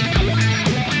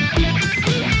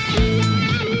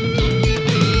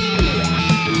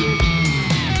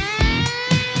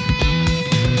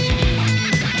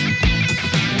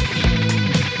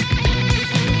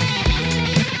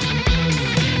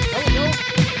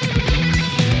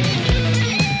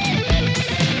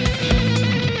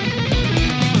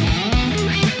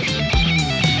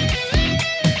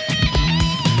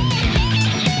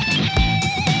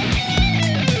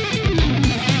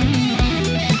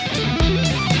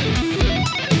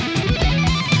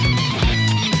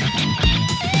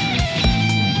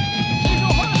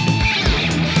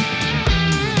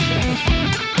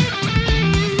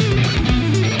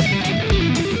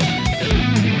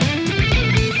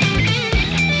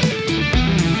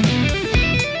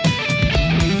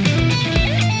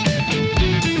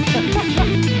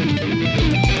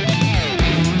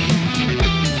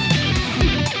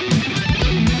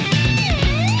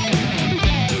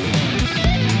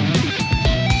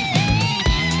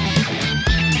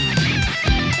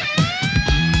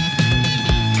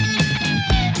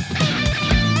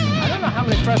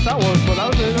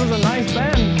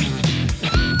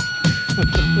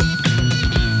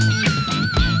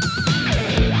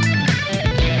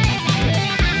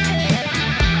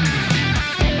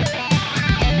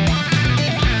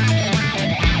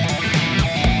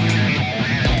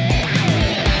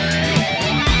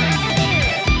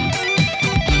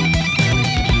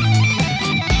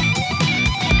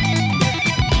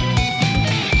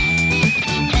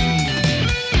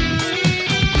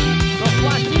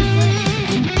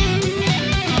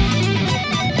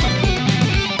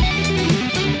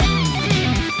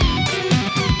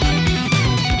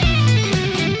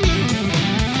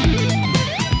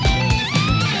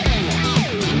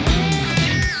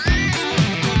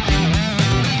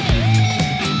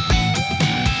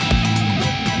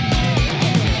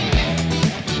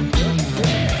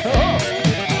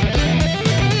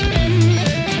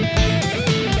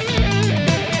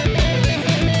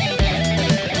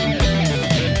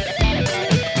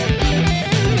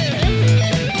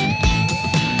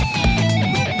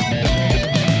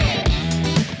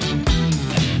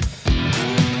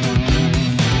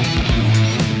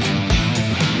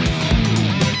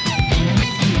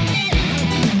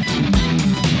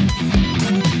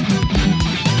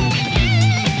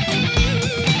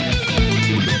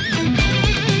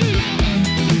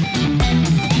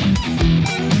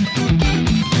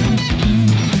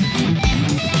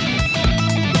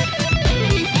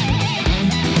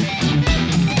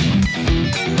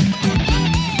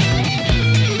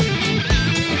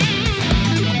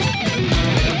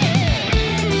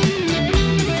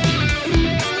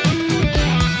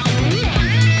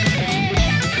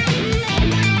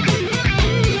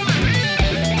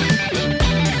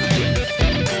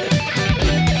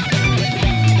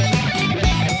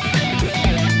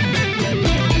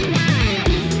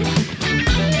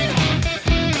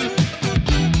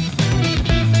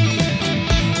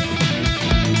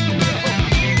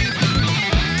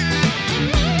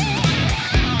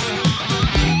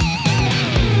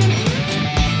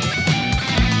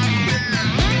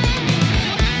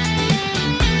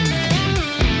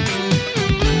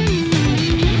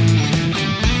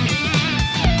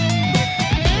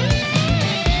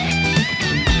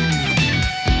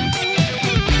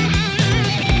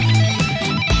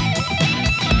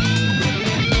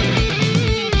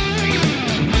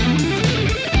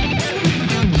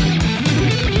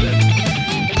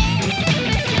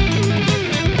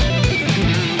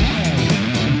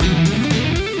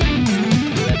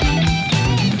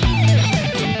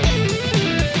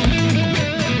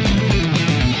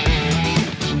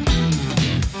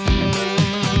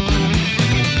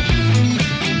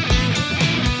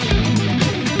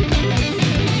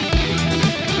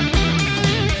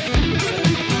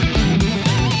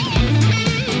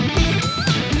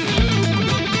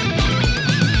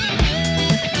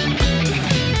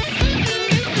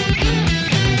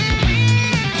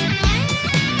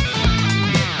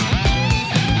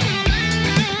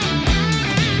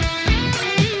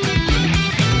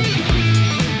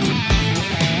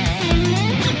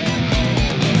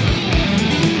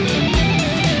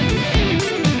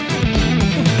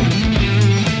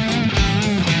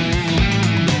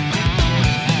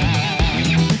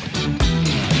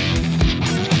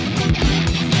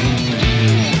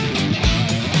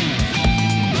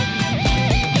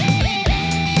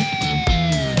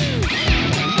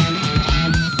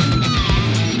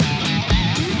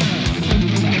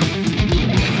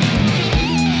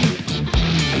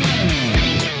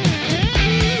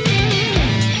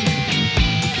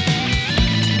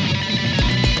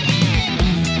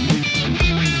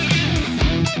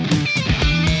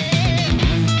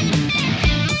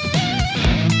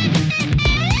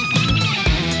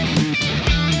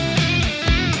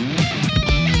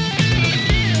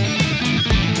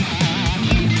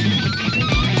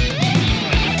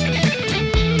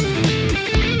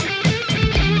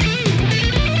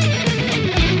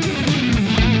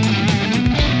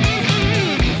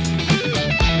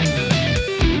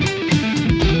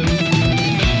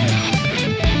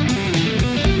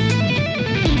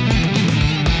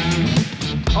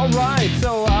 All right.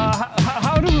 So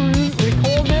how do we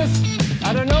record this?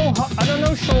 I don't know.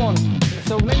 Sean.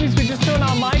 So maybe we just turn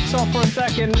our mics off for a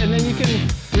second, and then you can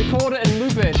record it and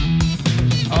loop it.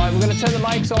 All right. We're gonna turn the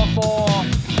mics off for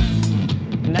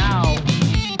now.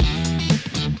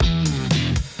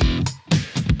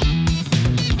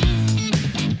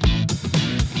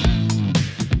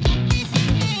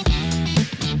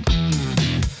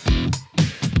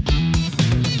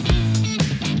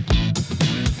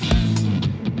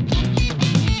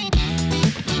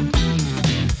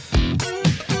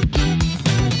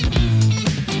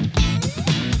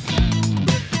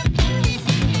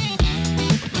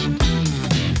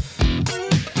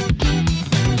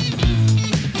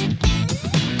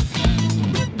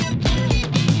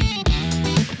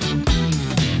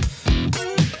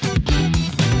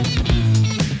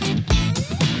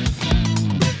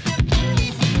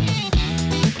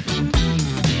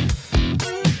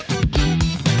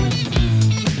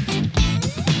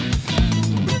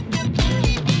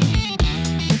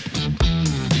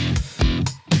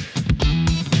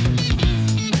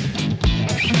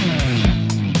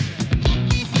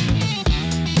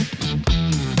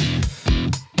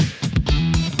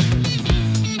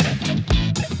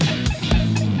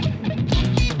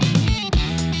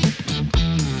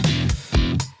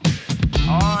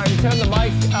 Turn the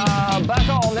mic back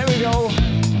on. There we go.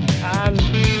 And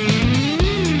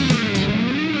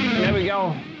there we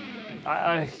go.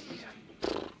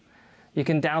 You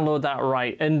can download that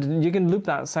right, and you can loop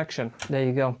that section. There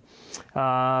you go.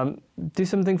 Do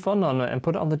something fun on it and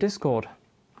put it on the Discord.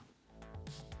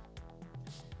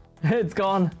 It's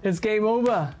gone. It's game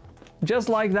over. Just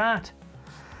like that.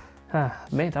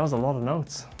 Mate, that was a lot of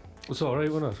notes. It's all right,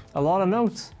 wasn't it? A lot of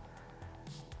notes.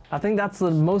 I think that's the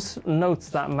most notes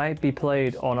that might be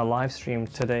played on a live stream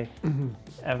today.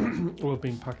 Ever. We've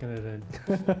been packing it in.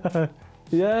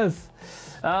 Yes.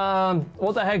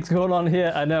 What the heck's going on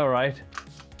here? I know, right?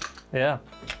 Yeah.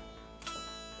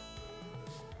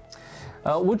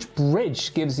 Which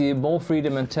bridge gives you more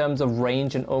freedom in terms of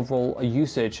range and overall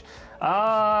usage?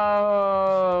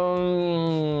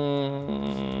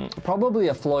 Probably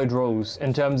a Floyd Rose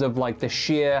in terms of like the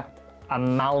sheer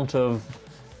amount of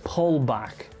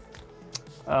pullback.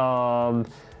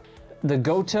 The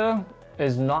Gota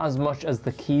is not as much as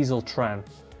the Kiesel trem.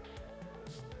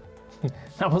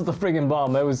 That was the friggin'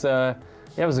 bomb. It was yeah,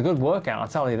 it was a good workout, I'll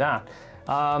tell you that.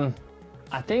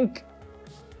 I think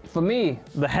for me,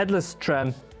 the headless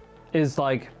trem is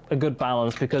like a good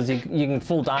balance because you can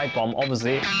full dive bomb,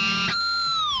 obviously.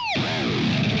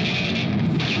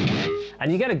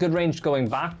 And you get a good range going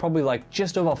back, probably like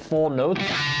just over 4 notes.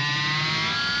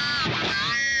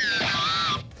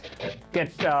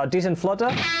 Get decent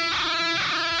flutter.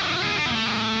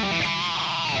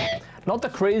 Not the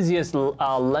craziest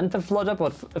length of flutter,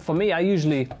 but for me, I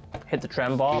usually hit the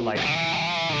trem bar, like,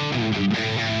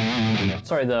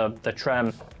 sorry, the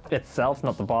trem itself,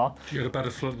 not the bar. You get a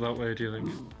better flutter that way, do you think?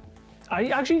 I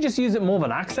actually just use it more of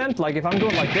an accent, like if I'm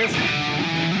going like this.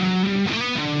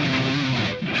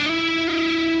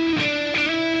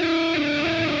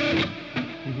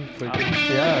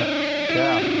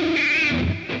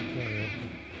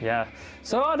 Yeah.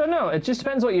 So I don't know. It just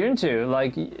depends what you're into.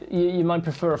 Like you might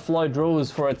prefer a Floyd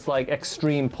Rose for its like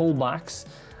extreme pullbacks,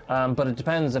 but it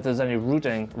depends if there's any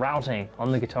routing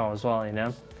on the guitar as well. You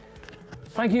know.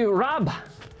 Thank you, Rab.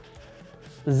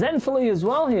 Zenfully as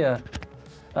well here.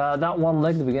 That one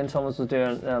leg at the beginning, Thomas was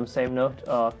doing same note.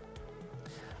 Oh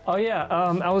yeah.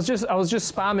 I was just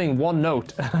spamming one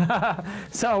note.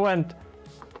 So I went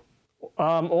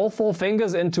all 4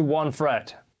 fingers into 1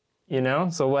 fret. You know,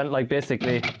 so it went like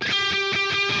basically.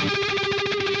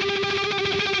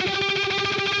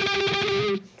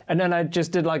 And then I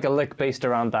just did like a lick based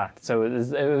around that. So it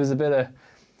was a bit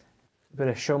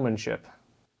of showmanship,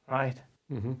 right?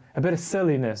 Mm-hmm. A bit of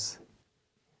silliness.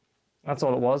 That's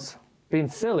all it was. Being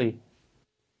silly.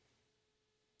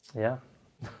 Yeah.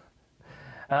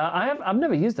 I've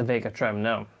never used the Vega trem.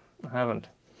 No, I haven't.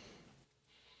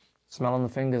 Smelling the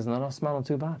fingers, no, not smelling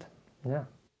too bad. Yeah.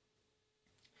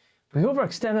 We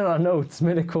overextended our notes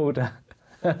mid-quarter.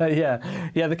 Yeah,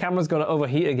 the camera's gonna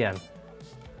overheat again.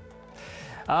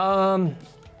 Yeah,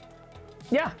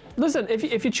 listen,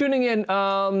 if you're tuning in,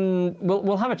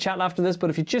 we'll have a chat after this, but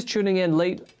if you're just tuning in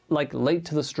late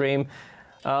to the stream,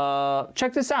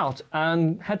 check this out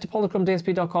and head to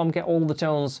polychromedsp.com, get all the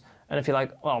tones, and if you're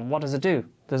like, well, what does it do?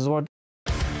 This is what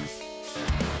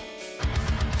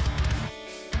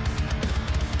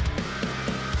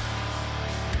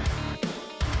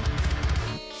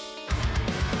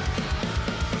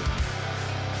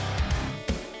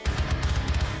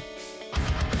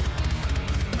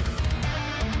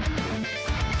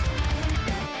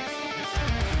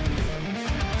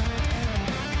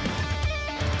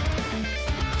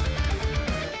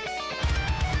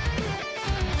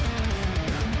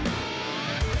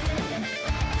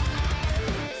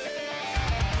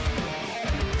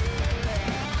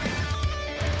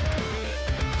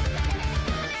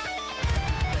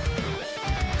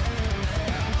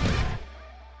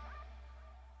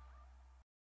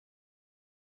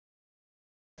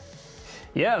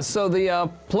Yeah, so the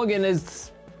plugin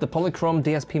is the PolyChrome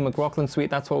DSP McRocklin suite.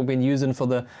 That's what we've been using for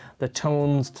the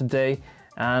tones today.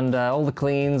 And all the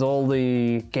cleans, all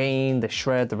the gain, the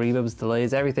shred, the reverbs,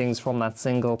 delays, everything's from that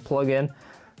single plugin.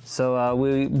 So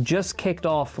we just kicked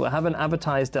off. We haven't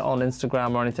advertised it on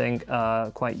Instagram or anything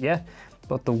quite yet.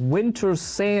 But the winter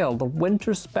sale, the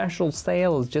winter special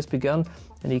sale has just begun.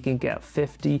 And you can get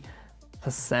 50%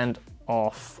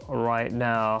 off right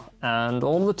now. And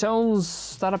all the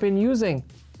tones that I've been using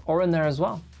are in there as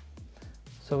well.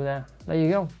 So there you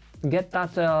go. Get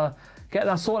that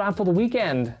sorted out for the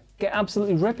weekend. Get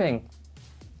absolutely ripping.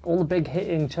 All the big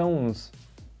hitting tones.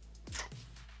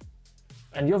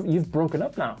 And you've broken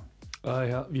up now.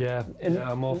 Yeah,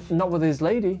 I'm off. Not with his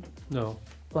lady. No.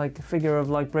 Like a figure of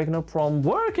like breaking up from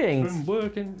working. From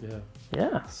working, yeah.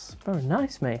 Yes, very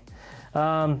nice, mate.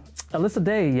 Alyssa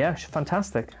Day, yeah, she's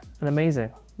fantastic and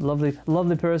amazing.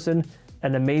 Lovely person,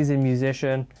 an amazing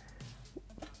musician.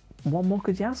 What more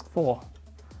could you ask for?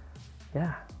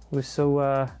 Yeah, we're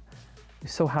so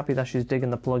happy that she's digging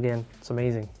the plug-in. It's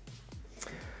amazing.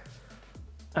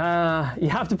 You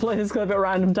have to play this clip at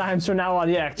random times from now on.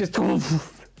 Yeah, just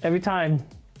every time.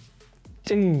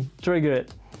 Ding, trigger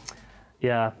it.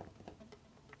 Yeah,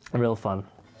 real fun.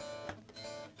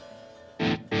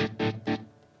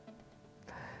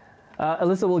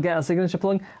 Alyssa will get a signature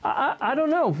plug. I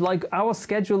don't know. Like our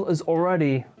schedule is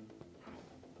already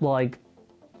like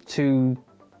 2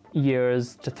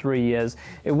 years to 3 years.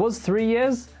 It was 3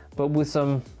 years, but with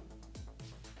some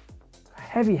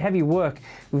heavy work,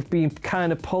 we've been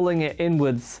kind of pulling it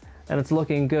inwards, and it's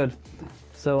looking good.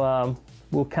 So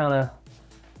we'll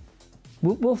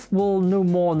know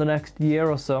more in the next year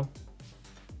or so.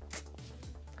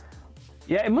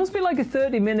 Yeah, it must be like a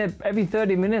 30-minute, every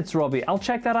 30 minutes, Robbie. I'll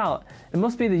check that out. It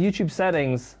must be the YouTube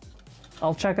settings.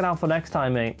 I'll check it out for next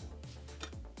time, mate.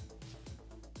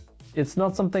 It's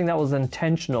not something that was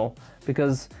intentional,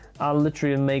 because I'll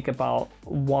literally make about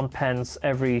 1 pence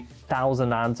every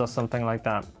 1,000 ads or something like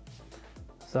that.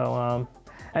 So,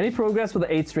 any progress with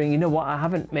the 8-string? You know what? I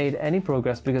haven't made any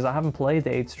progress because I haven't played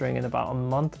the 8-string in about a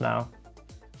month now.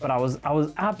 But I was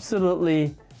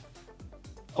absolutely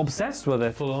obsessed with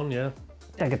it. Full on, yeah.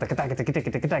 Yeah.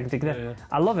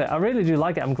 I love it. I really do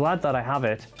like it. I'm glad that I have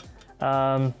it.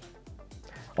 Oh,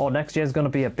 next year's gonna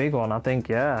be a big one, I think.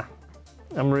 Yeah,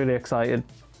 I'm really excited.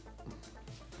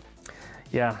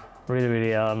 Yeah,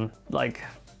 really like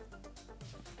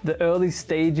the early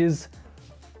stages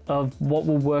of what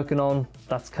we're working on.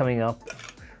 That's coming up.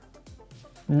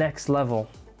 Next level.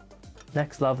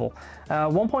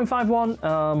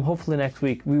 1.51. Hopefully next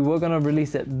week. We were gonna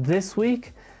release it this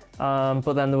week.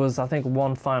 But then there was, I think,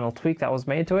 one final tweak that was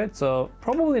made to it. So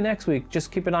probably next week.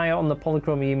 Just keep an eye out on the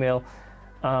PolyChrome email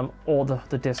or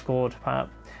the Discord.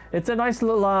 It's a nice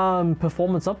little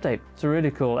performance update. It's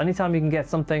really cool. Anytime you can get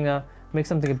something, make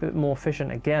something a bit more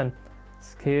efficient again.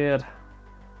 Scared.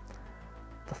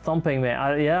 The thumping, mate.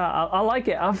 I like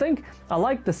it. I think I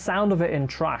like the sound of it in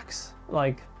tracks,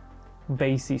 like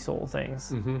bassy sort of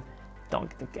things. Mm-hmm.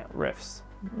 Don't get riffs.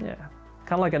 Yeah,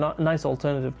 kind of like a nice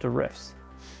alternative to riffs.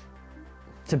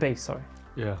 To bass, sorry.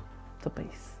 Yeah. To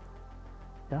bass.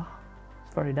 Yeah,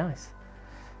 it's very nice.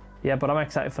 Yeah, but I'm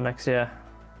excited for next year.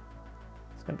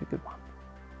 It's gonna be a good one.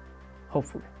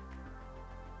 Hopefully.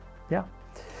 Yeah.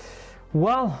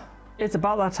 Well, it's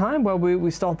about that time where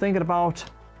we start thinking about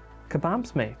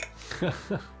kebabs, mate.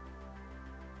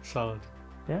 Solid.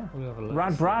 Yeah. I'm gonna have a look.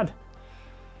 Rad Brad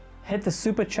hit the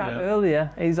super chat Yeah.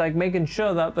 earlier. He's like making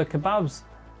sure that the kebabs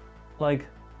like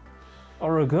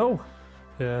are a go.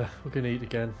 Yeah, we're gonna eat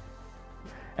again.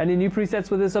 Any new presets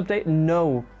with this update?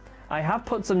 No. I have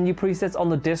put some new presets on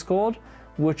the Discord,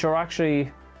 which are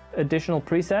actually additional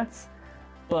presets,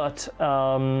 but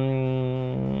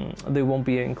they won't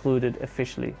be included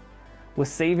officially. We're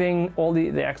saving all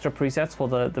the extra presets for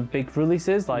the big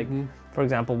releases, like for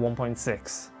example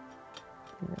 1.6.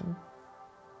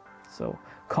 So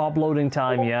carb loading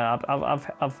time, yeah.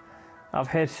 I've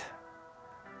hit.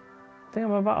 I think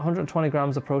I'm about 120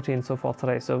 grams of protein so far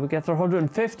today. So if we get to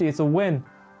 150, it's a win.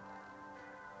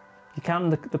 You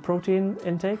counting the protein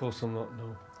intake? Of course I'm not, no.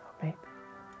 Oh, mate.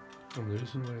 I'm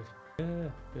losing weight. Yeah.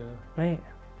 Mate,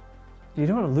 you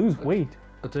don't want to lose weight.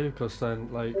 I do, because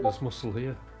then, like, there's muscle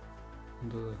here.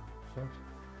 Under the fat.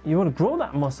 You want to grow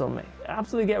that muscle, mate.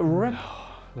 Absolutely get ripped.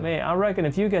 No. Mate, I reckon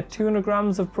if you get 200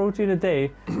 grams of protein a day,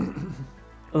 a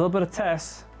little bit of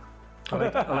Tess. I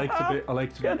like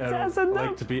to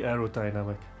be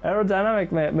aerodynamic.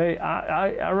 Aerodynamic, mate.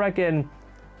 I reckon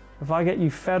if I get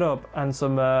you fed up and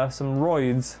some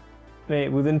roids, mate,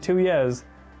 within 2 years,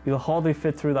 you'll hardly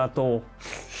fit through that door.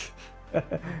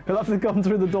 You'll have to come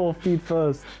through the door feet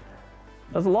first.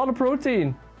 That's a lot of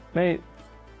protein, mate.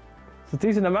 It's a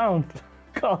decent amount.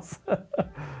 Cause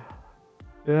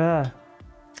yeah.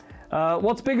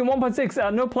 What's big in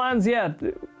 1.6? No plans yet.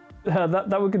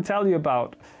 That we can tell you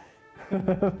about.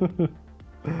 But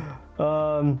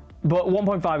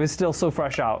 1.5 is still so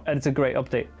fresh out, and it's a great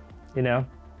update. You know.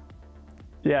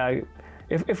 Yeah.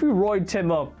 If we roid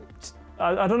Tim up,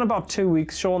 I don't know about 2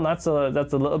 weeks, Sean. That's a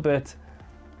little bit.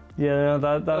 Yeah.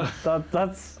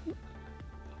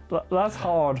 That's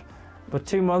hard. But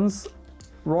 2 months,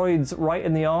 roids right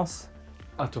in the arse.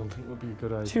 I don't think it would be a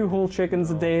good idea. 2 whole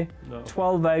chickens a day,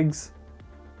 12 eggs,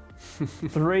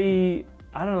 3,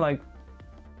 I don't know, like,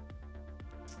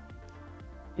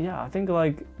 yeah, I think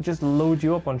like just load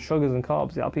you up on sugars and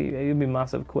carbs. Yeah, it'll be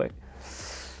massive quick.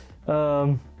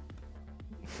 Yeah,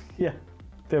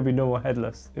 there'll be no more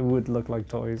headless. It would look like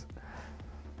toys.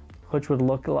 Hutch would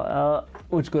look like,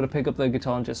 Hutch go to pick up the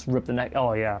guitar and just rip the neck.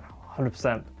 Oh yeah,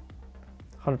 100%.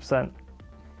 100%.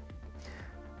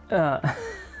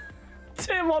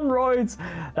 Tim on roids,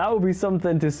 that would be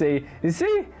something to see. You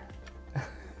see?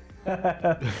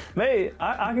 Mate,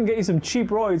 I can get you some cheap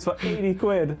roids for 80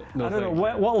 quid. No, I don't know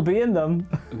what'll be in them.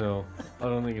 No, I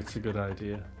don't think it's a good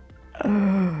idea.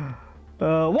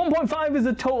 1.5 is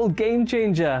a total game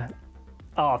changer.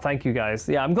 Oh, thank you guys.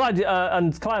 Yeah, I'm glad.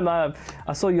 And Clem, I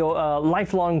saw your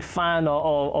lifelong fan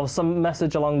or some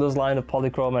message along those lines of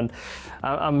PolyChrome, and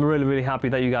I'm really, really happy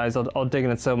that you guys are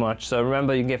digging it so much. So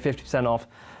remember, you can get 50% off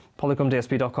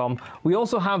polychromedsp.com. We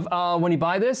also have, when you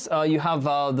buy this, you have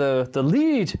the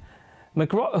lead.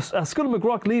 School of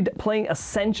McRocklin lead playing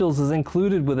essentials is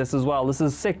included with this as well. This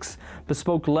is 6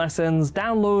 bespoke lessons,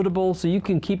 downloadable, so you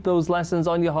can keep those lessons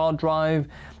on your hard drive,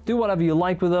 do whatever you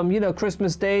like with them. You know,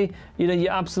 Christmas Day, you know,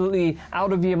 you're absolutely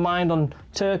out of your mind on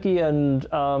turkey and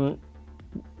what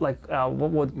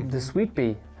would the sweet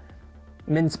be?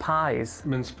 Mince pies.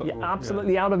 You're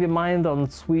absolutely out of your mind on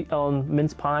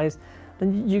mince pies.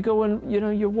 Then you go and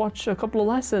you watch a couple of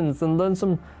lessons and learn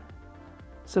some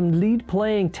lead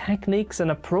playing techniques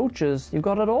and approaches. You've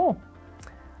got it all.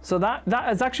 So that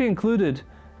is actually included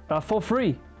for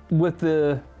free with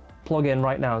the plugin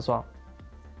right now as well.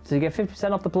 So you get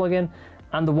 50% off the plugin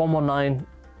and the 119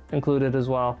 included as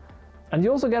well. And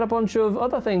you also get a bunch of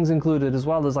other things included as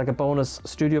well. There's like a bonus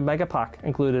Studio Mega Pack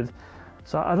included.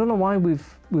 So I don't know why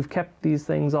we've kept these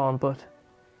things on, but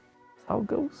that's how it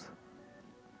goes.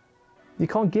 You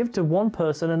can't give to one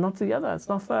person and not to the other. It's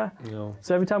not fair. No.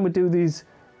 So every time we do these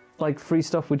like free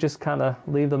stuff, we just kind of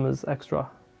leave them as extra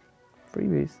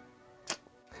freebies.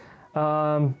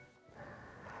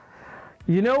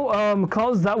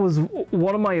 Because that was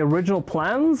one of my original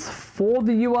plans for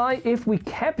the UI. If we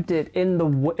kept it in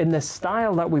the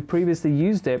style that we previously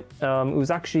used it, it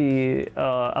was actually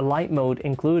a light mode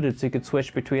included, so you could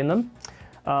switch between them.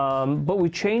 But we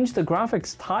changed the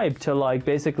graphics type to like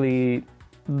basically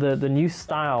the new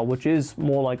style, which is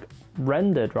more like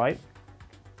rendered, right?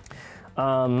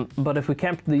 But if we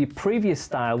kept the previous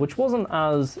style, which wasn't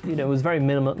as, it was very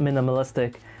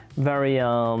minimalistic, very,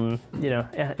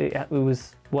 it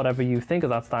was whatever you think of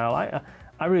that style.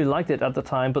 I really liked it at the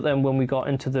time, but then when we got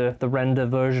into the render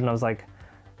version, I was like,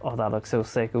 oh, that looks so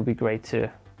sick. It would be great to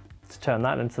turn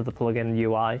that into the plugin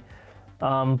UI.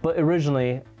 But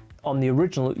originally, on the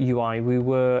original UI, we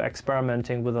were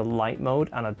experimenting with a light mode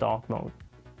and a dark mode.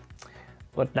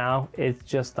 But now it's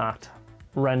just that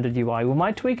rendered UI. We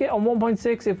might tweak it on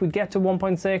 1.6 if we get to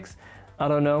 1.6. I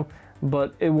don't know,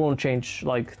 but it won't change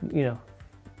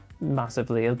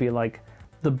massively. It'll be like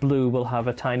the blue will have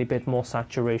a tiny bit more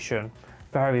saturation,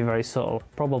 very, very subtle,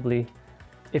 probably,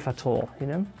 if at all.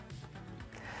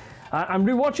 I'm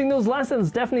rewatching those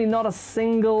lessons. Definitely not a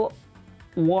single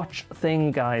watch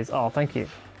thing, guys. Oh, thank you.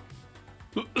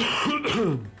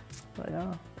 But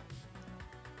yeah.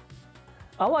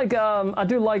 I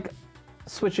do like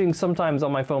switching sometimes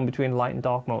on my phone between light and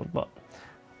dark mode, but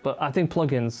I think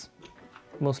plugins,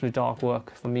 mostly dark,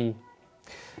 work for me.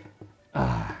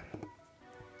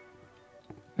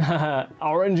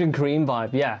 Orange and cream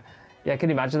vibe, yeah. Can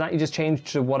you imagine that? You just change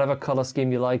to whatever color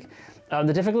scheme you like.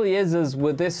 The difficulty is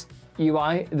with this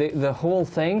UI, the whole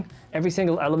thing, every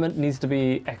single element needs to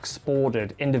be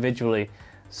exported individually.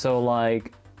 So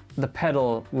like the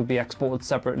pedal would be exported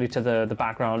separately to the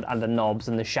background and the knobs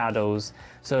and the shadows.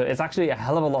 So it's actually a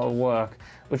hell of a lot of work,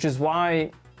 which is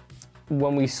why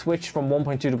when we switched from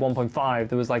 1.2 to 1.5,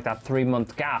 there was like that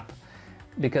 3-month gap,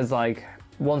 because like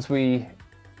once we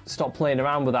stopped playing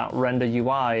around with that render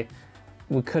UI,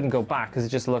 we couldn't go back because it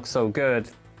just looked so good.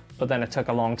 But then it took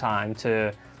a long time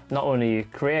to not only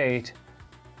create,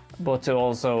 but to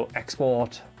also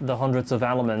export the hundreds of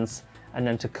elements and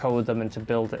then to code them and to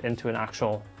build it into an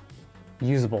actual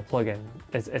usable plugin.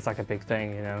 It's like a big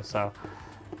thing, you know. So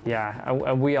yeah,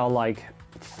 and we are like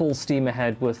full steam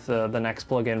ahead with the next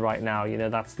plugin right now. You know,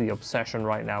 that's the obsession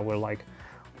right now. We're like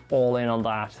all in on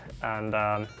that,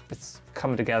 and it's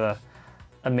coming together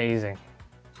amazing.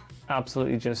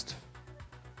 Absolutely just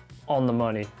on the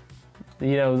money.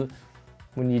 You know,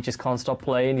 when you just can't stop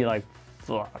playing, you're like,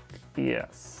 fuck,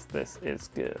 yes, this is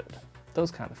good.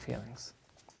 Those kind of feelings.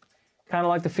 Kind of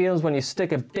like the feelings when you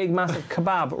stick a big massive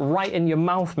kebab right in your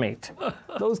mouth, mate.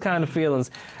 Those kind of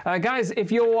feelings. Guys,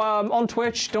 if you're on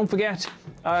Twitch, don't forget,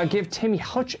 give Timmy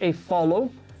Hutch a follow.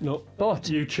 No, but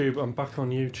YouTube, I'm back on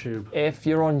YouTube. If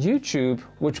you're on YouTube,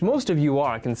 which most of you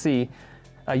are, I can see,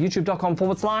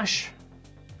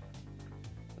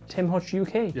 youtube.com/Tim Hutch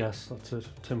UK. Yes, that's it.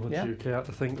 Tim Hutch UK. I had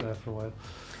to think there for a while.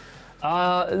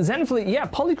 Zenfleet, yeah,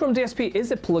 PolyChromedSp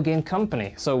is a plugin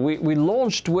company. So we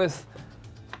launched with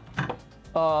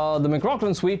the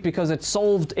McRocklin suite because it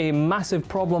solved a massive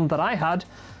problem that I had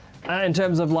in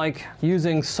terms of like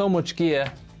using so much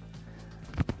gear.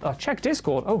 Check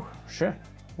Discord. Oh shit,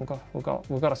 we've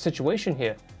got a situation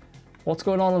here. What's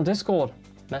going on Discord?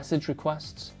 Message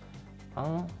requests.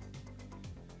 Oh,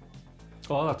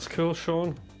 that's cool,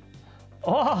 Sean.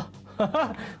 Oh,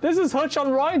 this is Hutch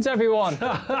on rides, everyone.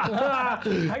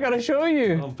 I gotta show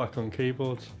you. I'm back on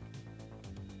keyboards.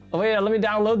 Oh yeah, let me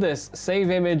download this,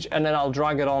 save image, and then I'll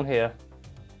drag it on here.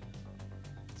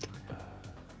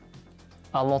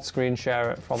 I'll not screen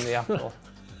share it from the Apple.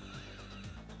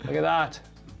 Look at that.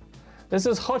 This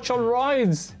is Hutch on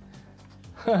rides.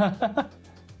 Let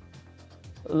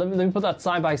me put that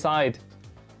side by side.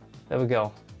 There we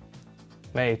go.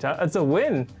 Mate, that's a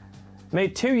win.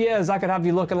 Mate, 2 years I could have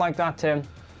you looking like that, Tim.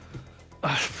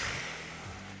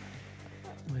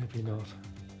 Maybe not.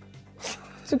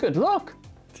 It's a good look.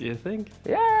 Do you think?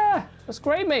 Yeah, that's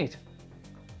great, mate.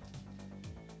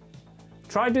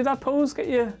 Try do that pose, get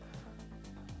you.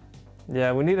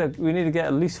 Yeah, we need to get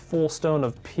at least 4 stone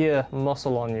of pure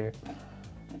muscle on you. I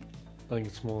think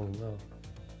it's more than that.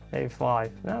 Maybe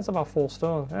 5. No, it's about 4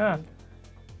 stone. Yeah,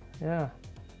 yeah.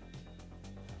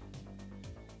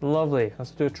 Lovely.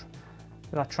 Let's do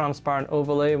that transparent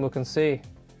overlay, and we can see.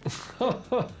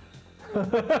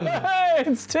 Hey,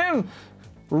 it's Tim,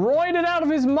 roided out of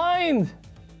his mind.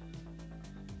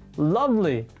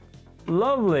 Lovely,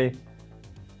 lovely.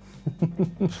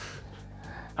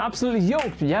 Absolutely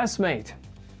yoked, yes, mate.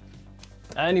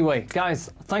 Anyway, guys,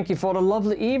 thank you for the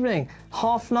lovely evening.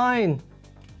 9:30.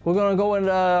 We're gonna go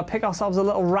and pick ourselves a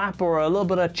little wrap or a little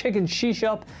bit of chicken shish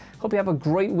up. Hope you have a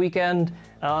great weekend.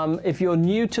 If you're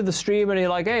new to the stream and you're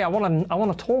like, hey, I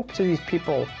wanna talk to these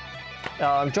people,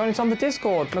 join us on the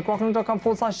Discord,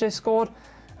 McRocklin.com/Discord.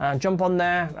 Jump on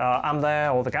there. I'm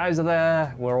there, all the guys are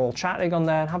there. We're all chatting on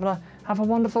there and have a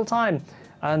wonderful time.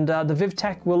 And the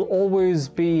VivTech will always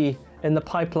be in the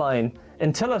pipeline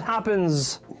until it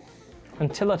happens.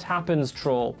 Until it happens,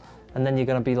 troll. And then you're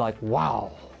gonna be like,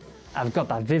 wow, I've got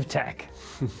that VivTech.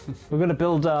 We're gonna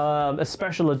build a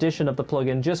special edition of the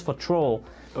plugin just for troll.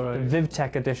 All right.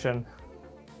 VivTech edition.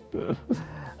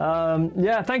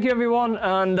 Yeah, thank you everyone,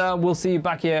 and we'll see you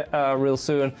back here real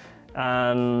soon.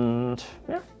 And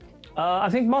yeah, I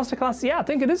think masterclass. Yeah, I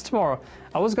think it is tomorrow.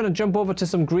 I was gonna jump over to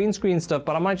some green screen stuff,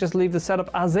 but I might just leave the setup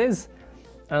as is.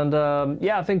 And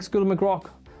yeah, I think School of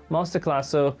McRock masterclass.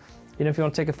 So you know, if you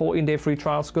want to take a 14-day free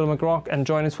trial, School of McRock, and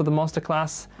join us for the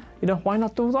masterclass, you know, why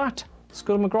not do that?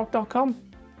 SchoolofMcRock.com.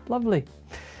 Lovely.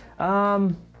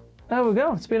 There we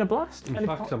go. It's been a blast. In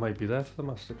fact, I might be there for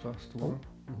the masterclass tomorrow.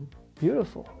 Oh.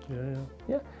 Beautiful.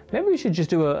 Yeah. Maybe we should just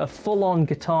do a full-on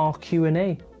guitar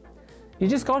Q&A. You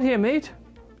just got here, mate.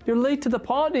 You're late to the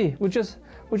party. We're just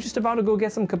about to go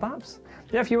get some kebabs.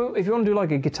 Yeah, if you want to do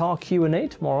like a guitar Q&A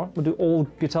tomorrow, we'll do all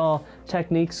guitar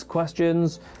techniques,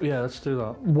 questions. Yeah, let's do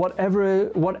that.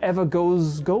 Whatever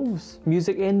goes.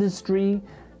 Music industry,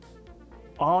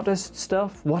 artist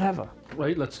stuff, whatever.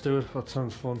 Right, let's do it. That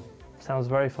sounds fun. Sounds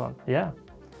very fun. Yeah.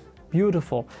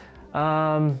 Beautiful.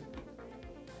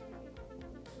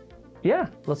 Yeah,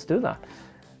 let's do that.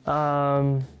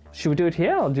 Should we do it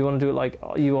here, or do you want to do it like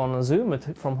you on a Zoom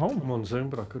from home? I'm on Zoom,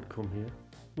 but I could come here.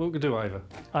 We could do either.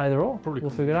 Either or. Probably we'll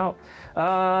figure it out.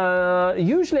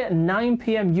 Usually at 9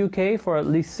 p.m. UK for at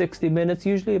least 60 minutes,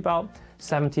 usually about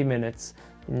 70 minutes.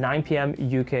 9 p.m.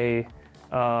 UK.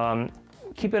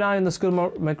 Keep an eye on the School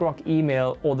of McRock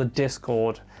email or the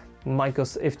Discord.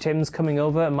 If Tim's coming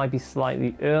over, it might be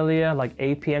slightly earlier, like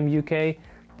 8 p.m. UK,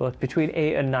 but between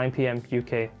 8 and 9 p.m.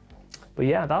 UK. But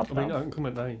yeah, I can come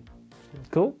at 9.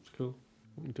 Cool. It's cool.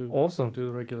 Awesome. Do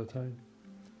the regular time.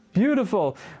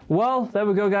 Beautiful. Well, there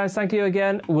we go, guys. Thank you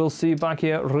again. We'll see you back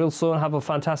here real soon. Have a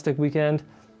fantastic weekend.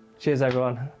 Cheers,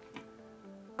 everyone.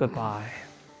 Goodbye.